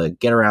he's able to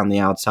get around the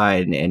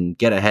outside and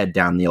get ahead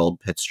down the old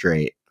pit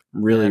straight.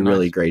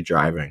 Really great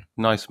driving.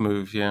 Nice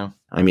move, yeah.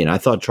 I mean, I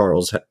thought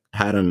Charles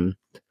had him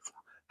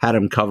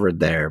covered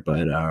there,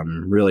 but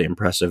really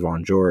impressive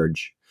on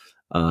George.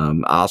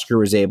 Oscar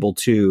was able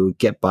to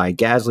get by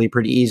Gasly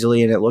pretty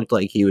easily, and it looked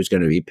like he was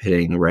going to be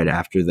pitting right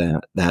after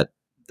that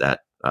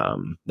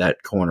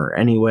corner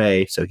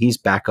anyway, so he's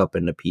back up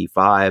into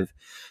P5.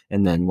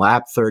 And then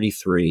lap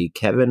 33,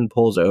 Kevin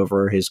pulls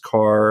over. His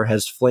car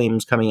has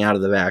flames coming out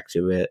of the back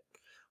to it.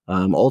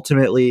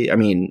 Ultimately, I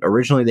mean,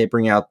 originally they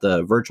bring out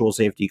the virtual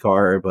safety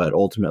car, but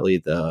ultimately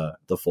the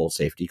full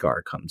safety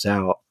car comes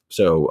out.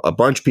 So a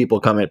bunch of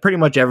people come in. Pretty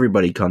much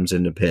everybody comes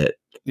into pit.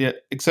 Yeah,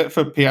 except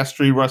for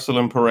Piastri, Russell,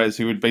 and Perez,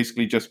 who would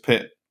basically just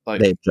pit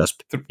like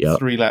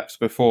 3 laps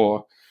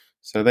before.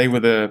 So they were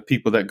the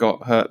people that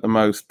got hurt the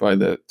most by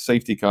the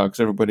safety car, because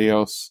everybody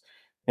else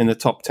in the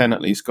top 10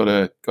 at least got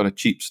a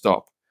cheap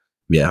stop.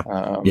 Yeah,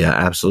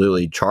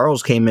 absolutely.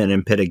 Charles came in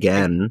and pit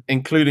again,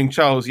 including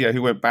Charles,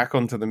 who went back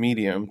onto the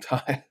medium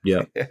tire.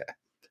 Yeah,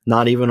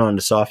 not even on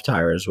the soft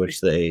tires, which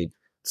they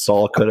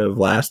saw could have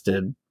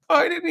lasted.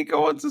 Why didn't he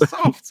go onto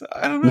soft?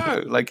 I don't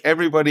know. Like,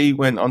 everybody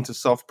went onto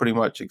soft pretty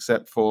much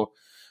except for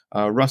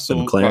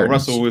Russell.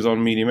 Russell was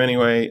on medium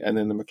anyway, and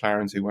then the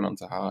McLaren's who went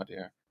onto hard.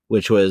 Yeah,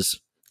 which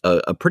was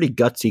a pretty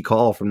gutsy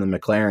call from the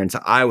McLaren's.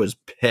 I was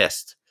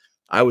pissed.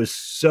 I was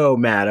so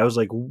mad. I was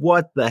like,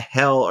 what the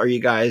hell are you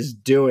guys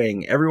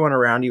doing? Everyone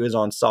around you is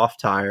on soft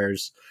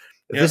tires.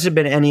 If this had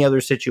been any other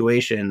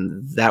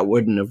situation, that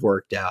wouldn't have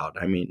worked out.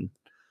 I mean,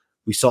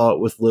 we saw it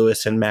with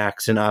Lewis and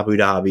Max in Abu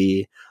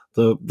Dhabi.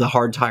 The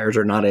hard tires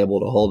are not able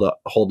to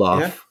hold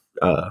off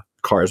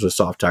cars with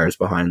soft tires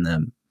behind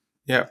them.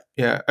 Yeah.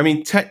 I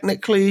mean,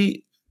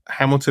 technically,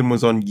 Hamilton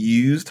was on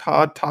used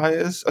hard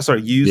tires.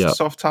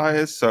 Soft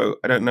tires. So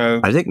I don't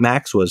know. I think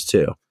Max was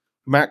too.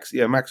 Max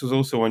was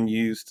also on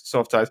used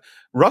soft tires.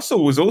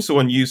 Russell was also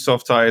on used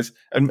soft tires,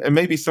 and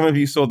maybe some of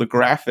you saw the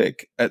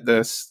graphic at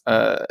this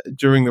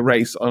during the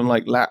race on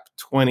like lap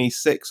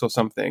 26 or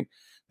something.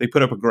 They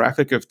put up a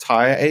graphic of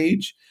tire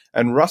age,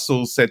 and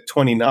Russell said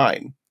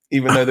 29,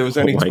 even though there was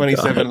only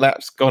 27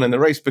 laps gone in the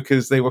race,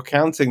 because they were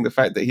counting the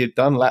fact that he had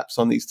done laps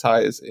on these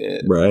tires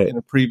in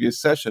a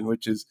previous session,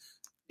 which is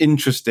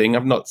interesting.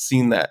 I've not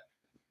seen that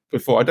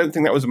before. I don't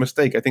think that was a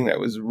mistake. I think that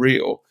was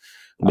real.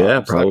 Yeah,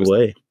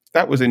 probably.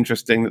 That was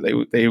interesting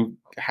that they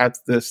had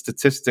the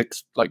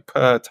statistics like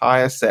per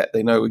tire set.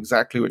 They know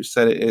exactly which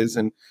set it is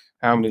and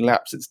how many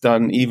laps it's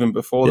done even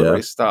before the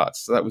race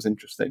starts. So that was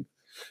interesting.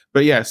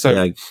 But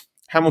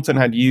Hamilton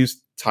had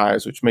used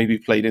tires, which maybe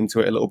played into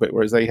it a little bit,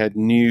 whereas they had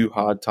new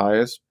hard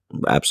tires.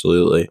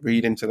 Absolutely.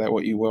 Read into that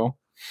what you will.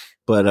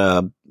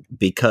 But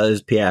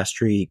because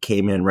Piastri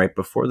came in right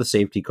before the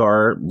safety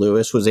car,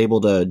 Lewis was able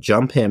to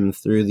jump him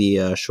through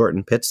the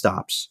shortened pit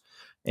stops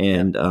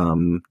and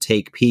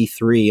take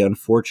P3,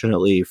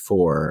 unfortunately,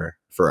 for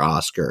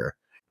Oscar.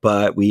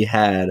 But we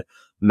had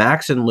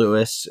Max and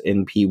Lewis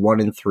in P1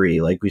 and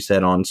 3, like we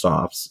said, on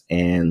softs,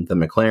 and the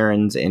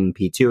McLaren's in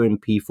P2 and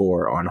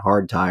P4 on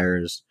hard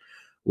tires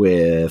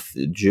with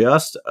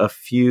just a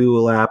few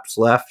laps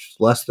left,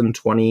 less than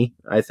 20,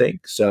 I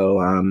think. So,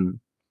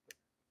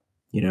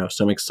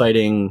 some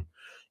exciting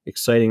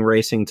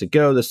racing to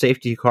go. The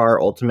safety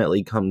car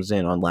ultimately comes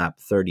in on lap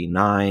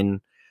 39.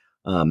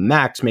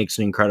 Max makes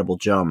an incredible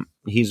jump.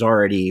 He's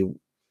already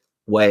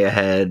way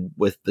ahead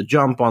with the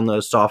jump on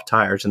those soft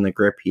tires and the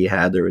grip he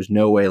had. There was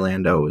no way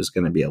Lando was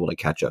going to be able to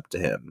catch up to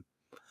him.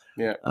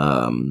 Yeah.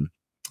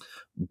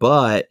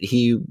 But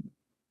he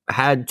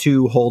had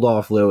to hold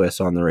off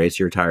Lewis on the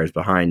racier tires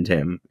behind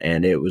him,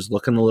 and it was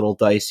looking a little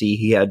dicey.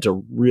 He had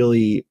to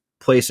really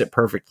place it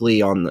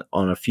perfectly on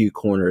a few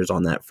corners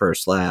on that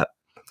first lap.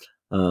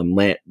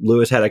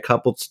 Lewis had a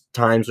couple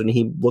times when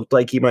he looked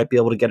like he might be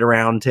able to get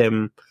around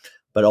him,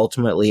 but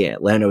ultimately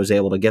Lando was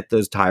able to get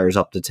those tires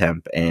up to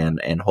temp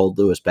and hold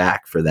Lewis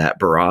back for that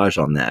barrage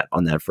on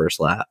that first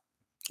lap.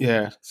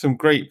 Yeah, some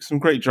great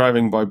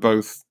driving by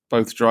both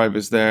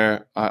drivers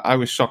there. I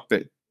was shocked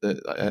that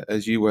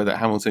as you were, that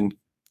Hamilton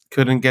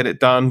couldn't get it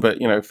done, but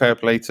fair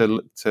play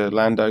to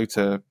Lando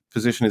to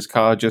position his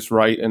car just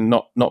right and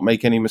not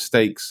make any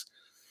mistakes,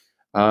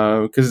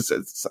 because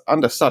it's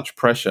under such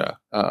pressure.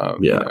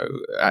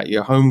 At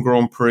your home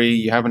Grand Prix,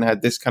 you haven't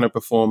had this kind of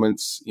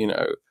performance,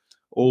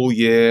 all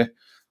year.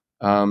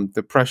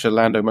 The pressure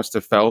Lando must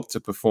have felt to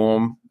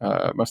perform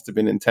must have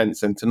been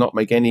intense, and to not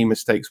make any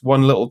mistakes.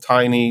 One little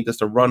tiny,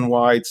 just a run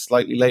wide,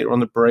 slightly later on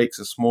the brakes,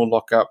 a small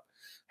lockup,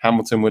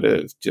 Hamilton would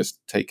have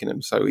just taken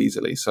him so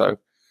easily. So,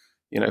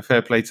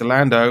 fair play to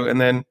Lando. And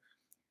then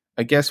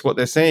I guess what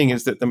they're saying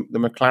is that the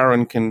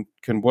McLaren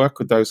can work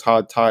with those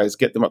hard tires,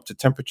 get them up to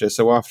temperature.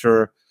 So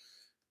after,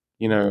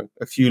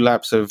 a few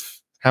laps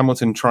of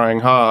Hamilton trying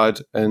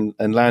hard and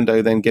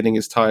Lando then getting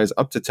his tires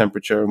up to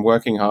temperature and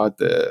working hard,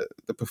 the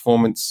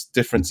performance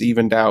difference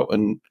evened out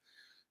and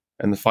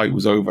the fight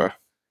was over.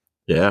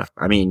 Yeah.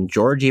 I mean,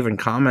 George even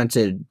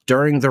commented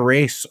during the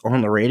race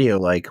on the radio,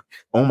 like,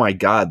 oh my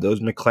God,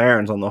 those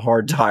McLarens on the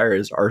hard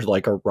tires are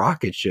like a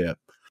rocket ship.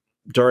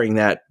 During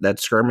that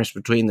skirmish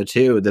between the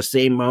two, the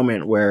same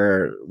moment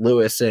where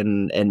Lewis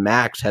and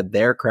Max had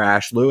their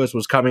crash, Lewis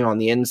was coming on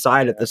the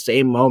inside at the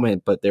same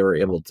moment, but they were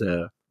able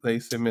to. They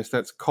missed.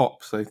 That's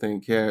Cops, I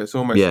think. Yeah, it's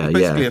almost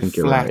basically a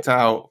flat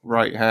out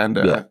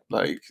right-hander. Yeah,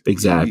 like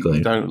exactly.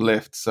 You don't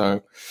lift.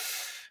 So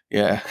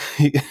yeah,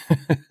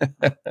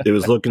 it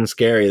was looking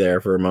scary there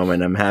for a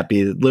moment. I'm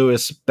happy that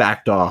Lewis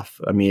backed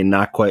off. I mean,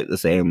 not quite the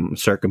same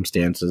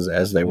circumstances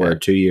as they were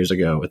 2 years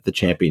ago with the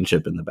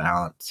championship in the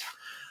balance.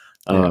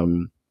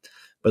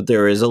 But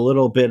there is a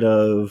little bit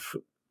of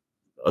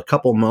a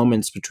couple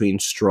moments between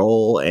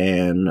Stroll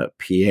and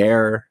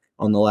Pierre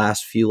on the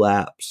last few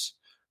laps.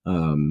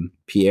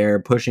 Pierre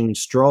pushing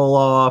Stroll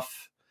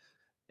off,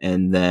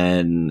 and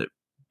then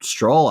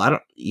Stroll,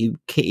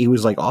 he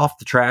was like off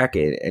the track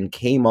and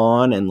came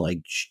on and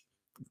like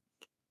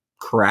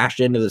crashed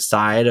into the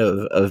side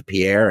of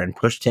Pierre and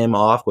pushed him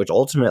off, which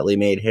ultimately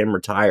made him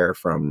retire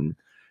from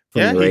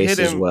the race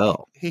as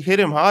well. He hit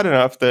him hard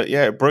enough that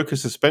it broke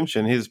his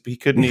suspension. He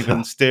couldn't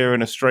even steer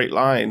in a straight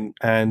line.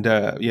 And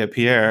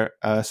Pierre.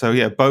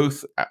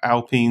 Both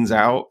Alpines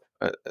out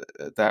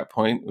at that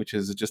point, which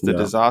is just a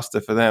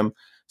disaster for them.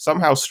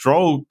 Somehow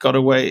Stroll got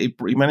away.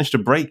 He managed to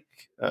break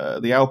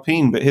the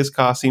Alpine, but his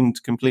car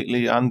seemed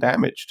completely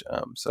undamaged.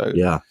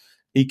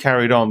 He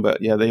carried on,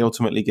 but they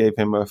ultimately gave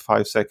him a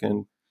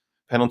 5-second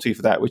penalty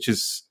for that, which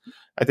is,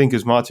 I think,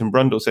 as Martin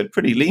Brundle said,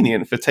 pretty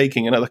lenient for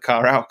taking another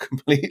car out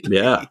completely.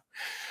 Yeah,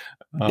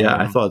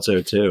 I thought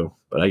so too.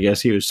 But I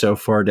guess he was so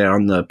far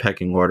down the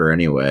pecking order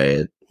anyway,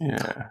 it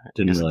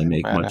didn't really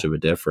make much of a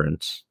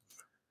difference.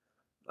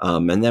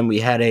 And then we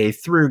had a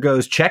through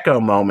goes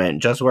Checo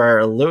moment, just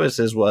where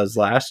Lewis's was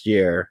last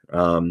year,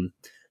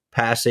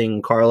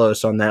 passing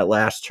Carlos on that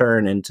last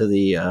turn into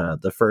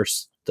the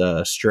first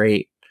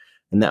straight,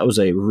 and that was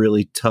a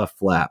really tough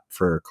lap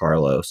for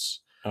Carlos.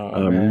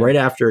 Right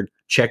after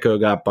Checo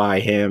got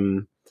by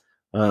him,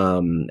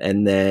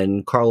 and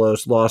then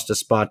Carlos lost a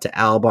spot to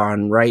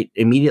Albon right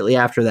immediately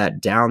after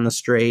that down the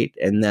straight,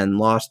 and then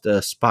lost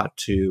a spot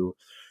to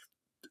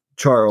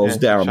Charles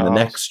down the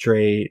next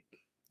straight,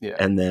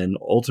 and then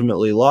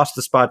ultimately lost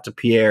the spot to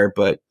Pierre,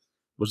 but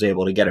was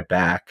able to get it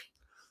back.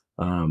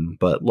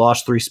 But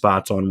lost 3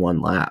 spots on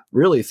one lap,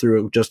 really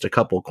through just a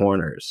couple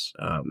corners.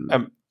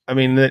 I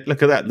mean,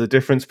 look at that, the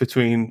difference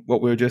between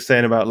what we were just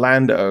saying about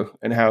Lando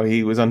and how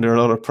he was under a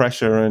lot of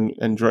pressure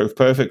and drove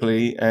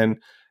perfectly, and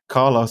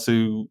Carlos,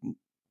 who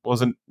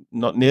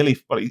not nearly,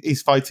 well,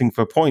 he's fighting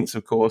for points,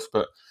 of course,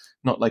 but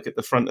not like at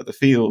the front of the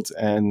field,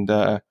 and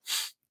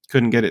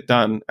couldn't get it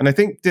done. And I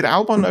think, did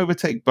Albon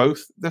overtake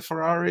both the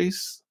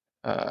Ferraris?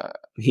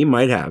 He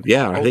might have.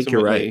 Yeah, I think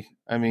you're right.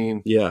 I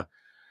mean,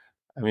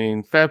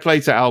 fair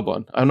play to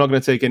Albon. I'm not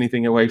going to take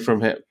anything away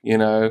from him.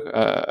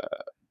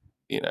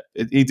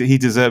 He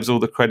deserves all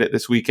the credit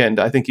this weekend.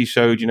 I think he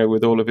showed,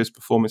 with all of his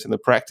performance in the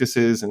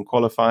practices and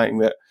qualifying,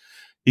 that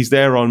he's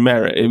there on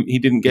merit. He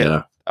didn't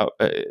get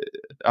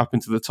up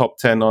into the top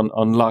 10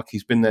 on luck.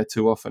 He's been there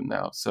too often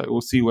now, so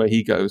we'll see where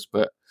he goes.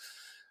 But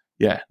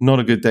yeah, not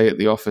a good day at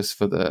the office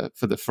for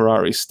the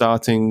Ferrari,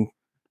 starting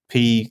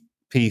P3,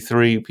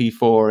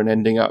 P4, and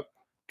ending up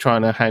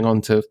trying to hang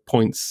on to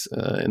points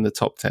in the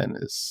top 10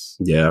 is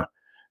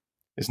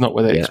it's not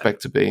where they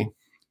expect to be.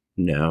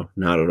 No,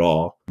 not at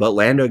all. But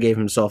Lando gave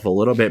himself a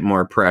little bit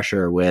more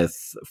pressure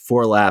with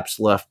 4 laps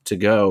left to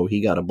go.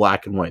 He got a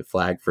black and white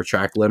flag for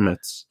track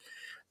limits.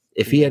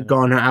 If he had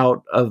gone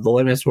out of the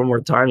limits one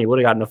more time, he would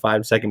have gotten a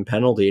 5-second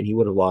penalty and he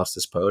would have lost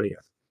his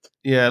podium.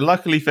 Yeah,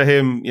 luckily for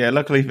him,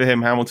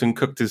 Hamilton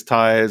cooked his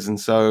tires and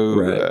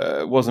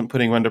so wasn't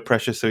putting him under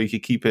pressure, so he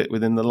could keep it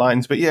within the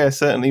lines. But yeah,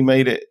 certainly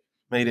made it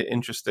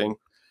interesting.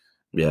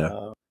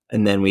 Yeah.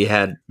 And then we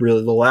had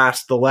really the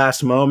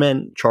last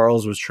moment.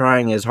 Charles was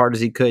trying as hard as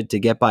he could to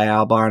get by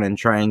Albon and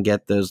try and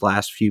get those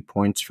last few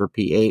points for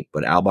P8,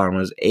 but Albon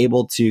was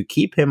able to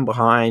keep him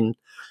behind.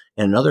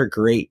 Another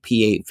great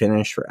P8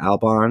 finish for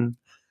Albon,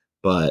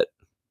 but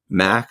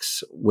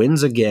Max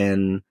wins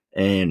again,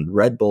 and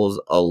Red Bull's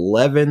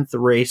 11th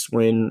race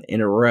win in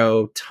a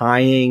row,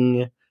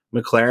 tying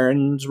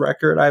McLaren's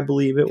record, I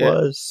believe it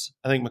was.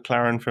 I think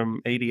McLaren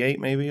from 88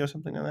 maybe or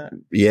something like that.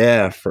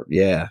 Yeah.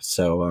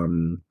 So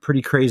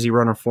pretty crazy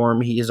run of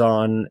form he's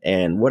on,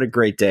 and what a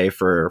great day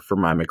for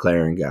my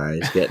McLaren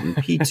guys, getting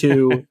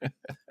P2,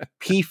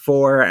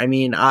 P4. I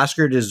mean,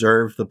 Oscar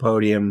deserved the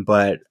podium,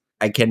 but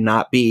I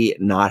cannot be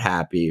not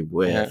happy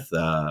with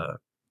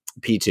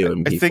P2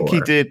 and P4. I think he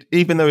did,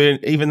 even though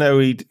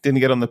he didn't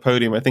get on the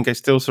podium. I think I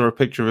still saw a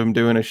picture of him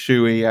doing a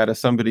shoey out of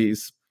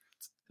somebody's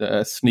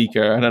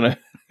sneaker. I don't know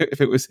if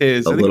it was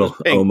his. A little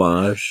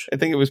homage. I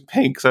think it was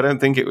pink, so I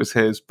don't think it was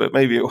his, but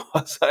maybe it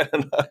was. I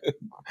don't know.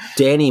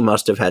 Danny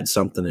must have had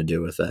something to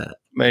do with that.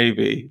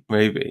 Maybe.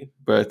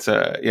 But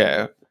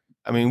yeah,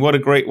 I mean, what a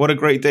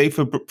great day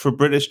for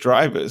British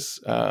drivers.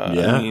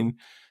 I mean,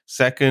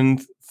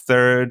 2nd,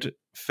 3rd,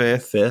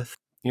 5th.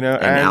 You know,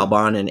 and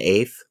Albon in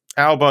 8th.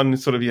 Albon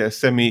is sort of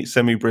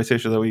semi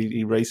British, although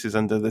he races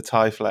under the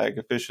Thai flag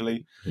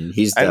officially.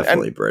 He's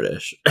definitely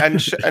British.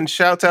 and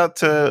shout out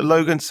to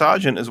Logan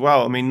Sargent as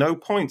well. I mean, no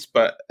points,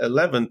 but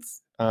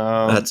 11th.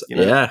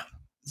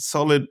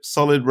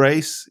 Solid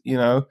race. You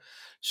know,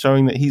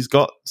 showing that he's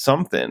got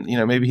something. You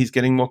know, maybe he's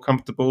getting more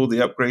comfortable. The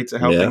upgrades are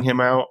helping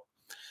him out.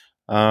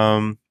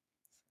 There's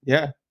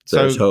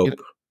hope. You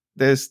know,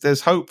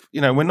 there's hope.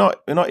 You know, we're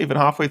not even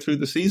halfway through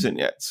the season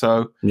yet.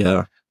 So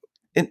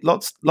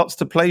lots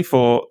to play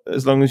for,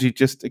 as long as you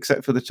just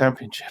accept for the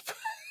championship.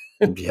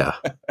 Yeah,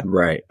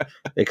 right.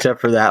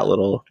 Except for that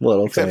little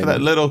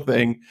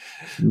thing.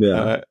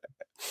 Yeah.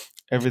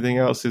 Everything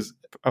else is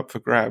up for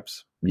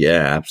grabs.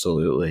 Yeah,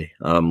 absolutely.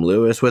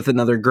 Lewis with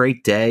another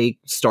great day,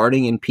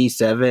 starting in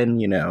P7.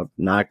 You know,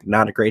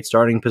 not a great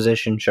starting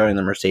position, showing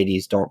the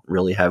Mercedes don't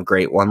really have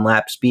great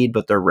one-lap speed,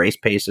 but their race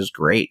pace is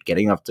great,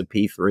 getting up to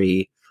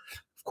P3.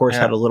 Of course,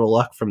 had a little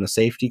luck from the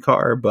safety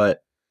car,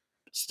 but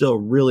still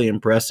really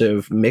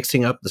impressive,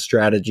 mixing up the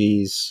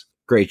strategies.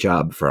 Great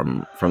job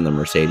from the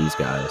Mercedes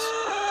guys.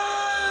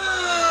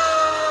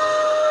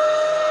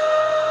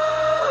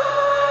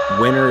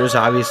 Winners,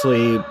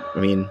 obviously, I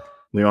mean,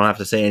 we don't have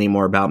to say any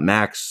more about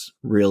Max,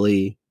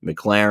 really.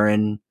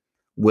 McLaren,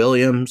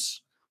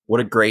 Williams.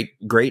 What a great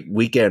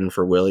weekend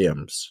for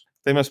Williams.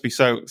 They must be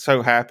so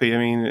happy. I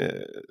mean,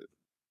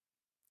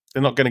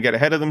 they're not going to get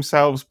ahead of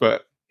themselves,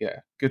 but yeah,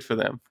 good for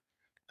them.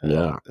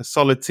 A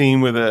solid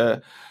team with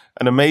an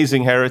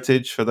amazing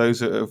heritage for those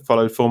that have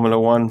followed Formula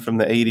One from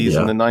the 80s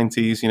and the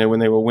 90s, you know,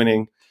 when they were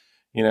winning,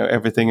 you know,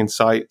 everything in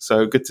sight.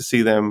 So good to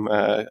see them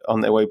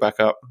on their way back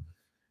up.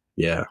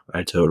 Yeah,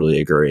 I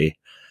totally agree.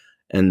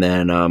 And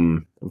then,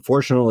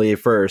 unfortunately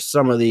for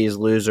some of these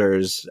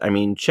losers, I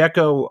mean,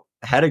 Checo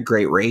had a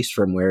great race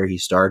from where he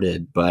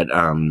started, but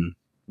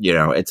you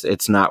know,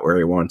 it's not where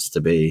he wants to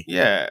be.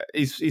 Yeah,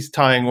 he's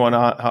tying one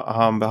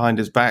arm behind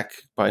his back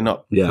by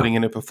not putting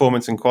in a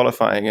performance in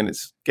qualifying, and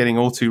it's getting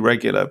all too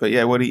regular. But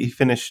yeah, he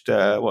finished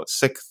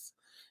 6th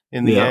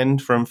in the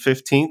end from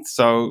 15th.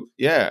 So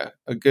yeah,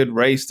 a good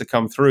race to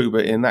come through.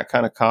 But in that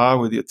kind of car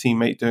with your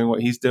teammate doing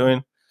what he's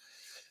doing,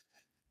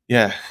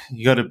 yeah,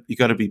 you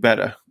got to be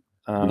better.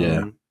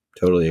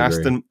 Totally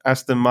agree.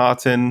 Aston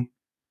Martin,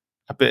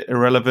 a bit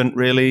irrelevant,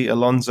 really.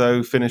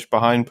 Alonso finished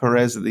behind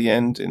Perez at the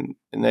end in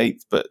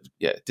 8th, but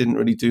yeah, didn't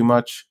really do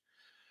much.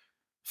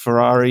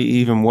 Ferrari,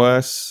 even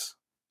worse,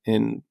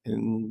 in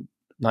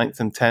 9th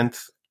and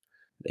 10th.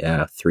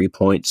 Yeah, 3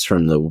 points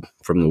from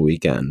the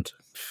weekend.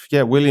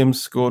 Yeah,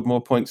 Williams scored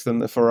more points than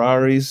the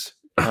Ferraris.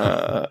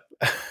 I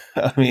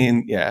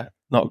mean, yeah,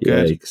 not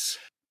good. Yikes.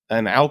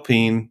 And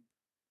Alpine,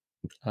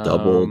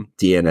 double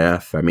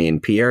DNF. I mean,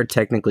 Pierre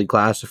technically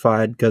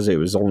classified because it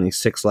was only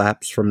 6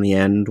 laps from the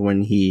end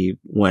when he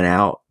went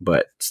out,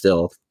 but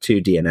still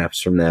 2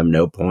 DNFs from them,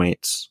 no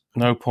points.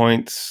 No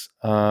points.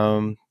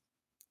 You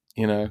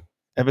know,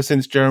 ever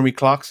since Jeremy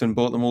Clarkson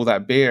bought them all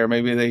that beer,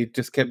 maybe they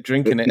just kept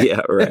drinking it.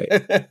 Yeah, right.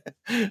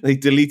 They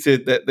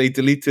deleted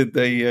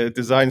the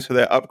designs for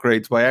their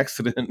upgrades by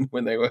accident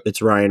when they were.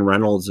 It's Ryan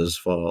Reynolds'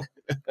 fault.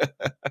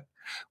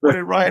 What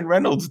did Ryan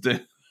Reynolds do?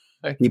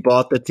 He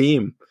bought the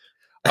team.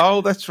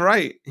 Oh, that's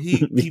right.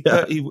 He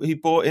Yeah. he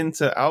bought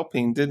into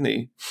Alpine, didn't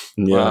he?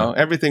 Yeah. Wow.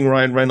 Everything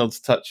Ryan Reynolds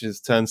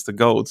touches turns to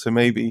gold. So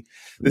maybe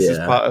this is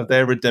part of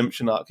their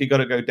redemption arc. You got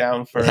to go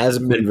down first. It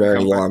hasn't been very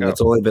long.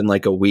 It's only been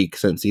like a week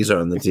since he's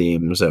on the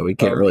team, so we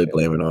can't really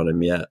blame it on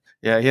him yet.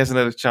 Yeah, he hasn't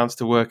had a chance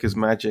to work his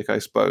magic, I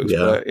suppose. Yeah.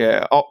 But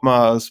yeah,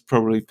 Otmar's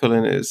probably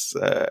pulling his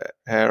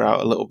hair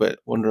out a little bit,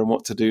 wondering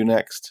what to do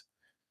next.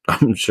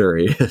 I'm sure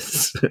he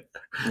is.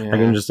 Yeah. I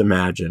can just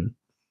imagine.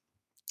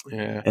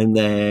 Yeah. And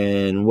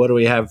then what do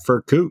we have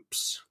for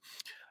Coops?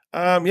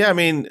 Yeah, I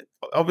mean,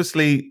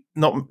 obviously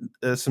not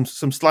some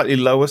slightly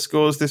lower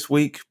scores this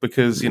week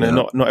because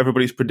not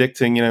everybody's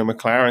predicting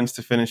McLaren's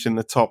to finish in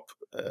the top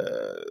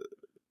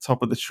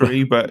of the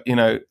tree, but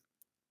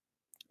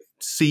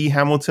C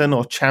Hamilton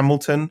or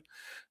Chamilton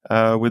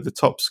with the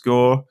top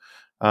score,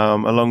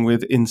 along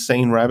with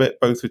Insane Rabbit,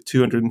 both with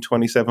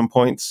 227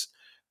 points.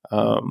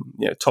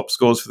 Top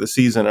scores for the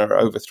season are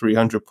over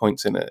 300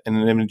 points in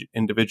an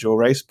individual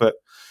race, but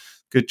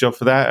good job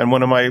for that. And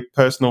one of my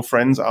personal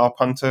friends, R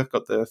Punter,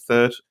 got the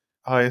third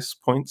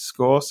highest point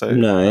score, so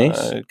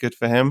nice. Good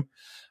for him.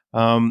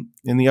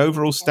 In the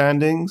overall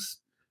standings,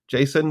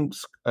 Jason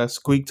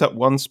squeaked up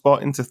one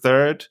spot into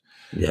third.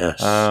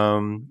 Yes.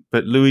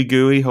 But Louis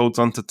Gouy holds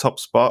on to top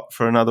spot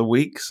for another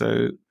week,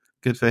 so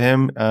good for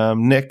him.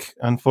 Nick,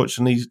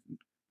 unfortunately,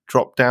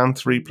 dropped down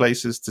 3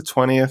 places to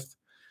 20th.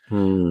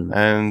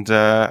 And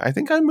I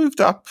think I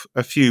moved up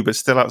a few, but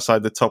still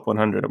outside the top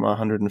 100. I'm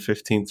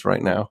 115th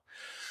right now.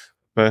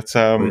 But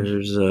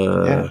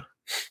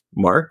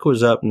Mark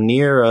was up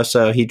near us.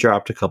 He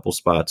dropped a couple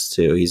spots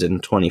too. He's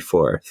in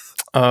 24th.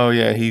 Oh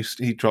yeah, he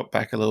dropped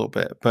back a little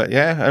bit. But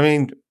yeah, I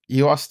mean,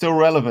 you are still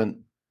relevant,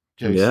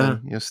 Jason. Yeah.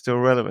 You're still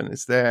relevant.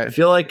 It's there. I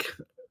feel like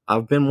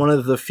I've been one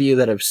of the few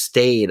that have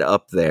stayed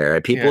up there.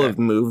 People have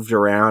moved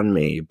around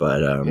me,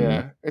 but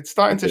it's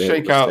starting to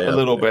shake out a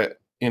little bit.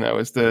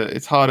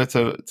 It's harder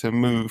to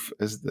move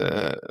as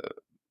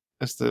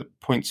the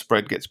point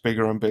spread gets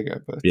bigger and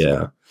bigger. But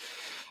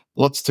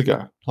lots to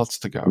go.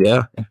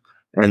 Yeah.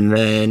 And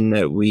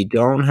then we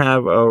don't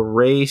have a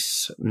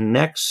race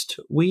next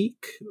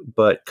week,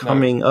 but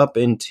coming up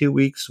in 2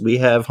 weeks, we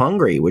have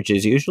Hungary, which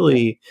is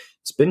usually,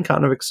 it's been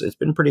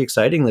pretty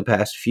exciting the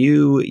past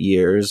few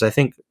years. I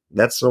think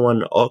that's the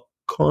one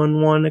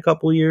Ocon won a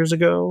couple years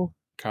ago.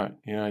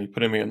 You're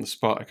putting me on the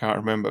spot. I can't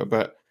remember,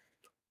 but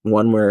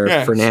one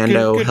where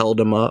Fernando held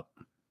him up.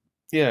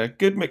 Yeah,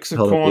 good mix of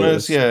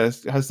corners. Yeah,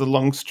 it has the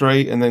long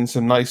straight and then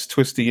some nice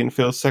twisty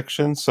infield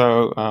section.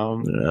 So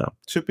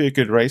should be a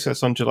good race.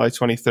 That's on July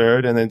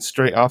 23rd. And then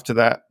straight after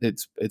that,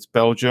 it's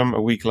Belgium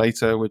a week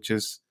later, which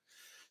is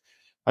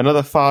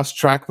another fast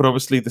track, but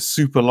obviously the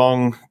super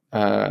long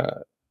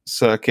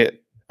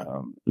circuit.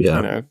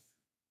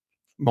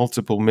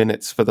 Multiple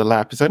minutes for the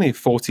lap. It's only a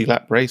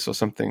 40-lap race or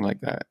something like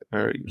that.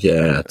 Very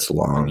it's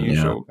long.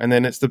 Unusual. And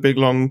then it's the big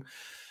long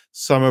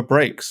summer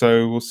break.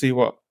 So we'll see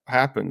what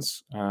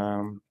happens.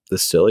 The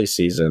silly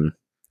season.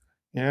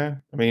 Yeah,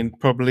 I mean,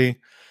 probably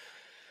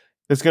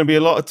there's going to be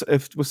a lot.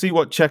 We'll see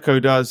what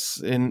Checo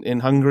does in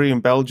Hungary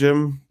and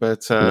Belgium,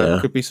 but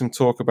could be some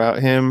talk about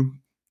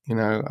him.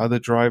 Other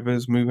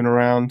drivers moving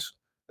around.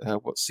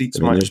 What seats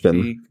might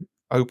be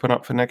open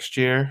up for next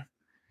year?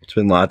 It's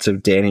been lots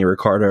of Danny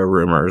Ricciardo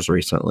rumors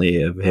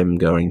recently of him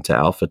going to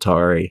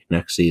AlphaTauri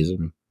next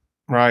season.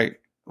 Right.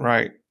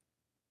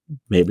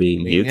 Maybe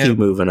Yuki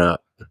moving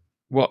up.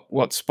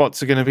 What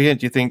spots are going to be in?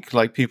 Do you think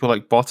people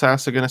like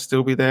Bottas are going to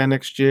still be there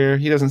next year?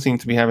 He doesn't seem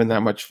to be having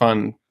that much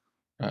fun.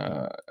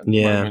 At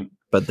the moment.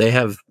 But they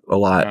have a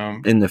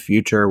lot in the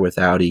future with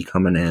Audi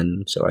coming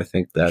in, so I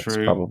think that's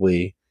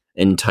probably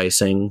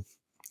enticing.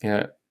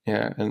 Yeah.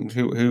 And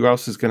who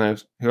else is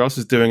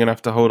doing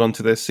enough to hold on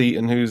to their seat,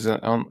 and who's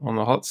on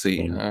the hot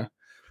seat?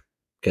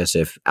 Guess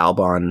if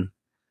Albon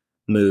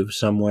moves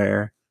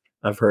somewhere,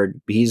 I've heard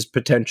he's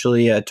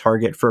potentially a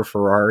target for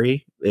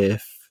Ferrari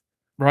if.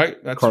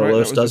 Right, that's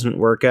Carlos doesn't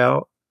work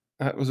out.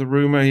 That was a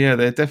rumor. Yeah,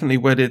 they're definitely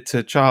wedded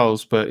to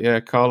Charles,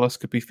 but Carlos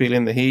could be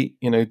feeling the heat.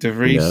 De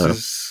Vries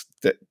is,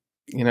 they're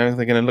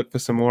going to look for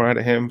some more out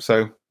of him.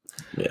 So,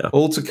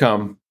 all to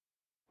come.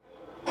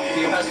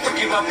 He has to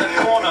give up the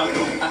corner.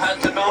 I had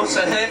to nose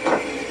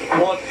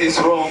ahead. What is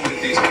wrong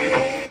with these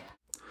people?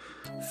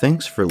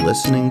 Thanks for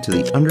listening to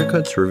the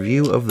Undercuts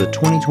review of the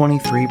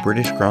 2023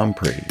 British Grand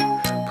Prix.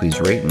 Please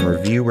rate and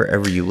review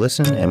wherever you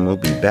listen, and we'll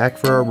be back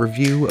for our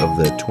review of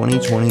the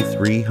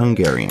 2023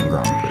 Hungarian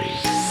Grand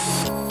Prix.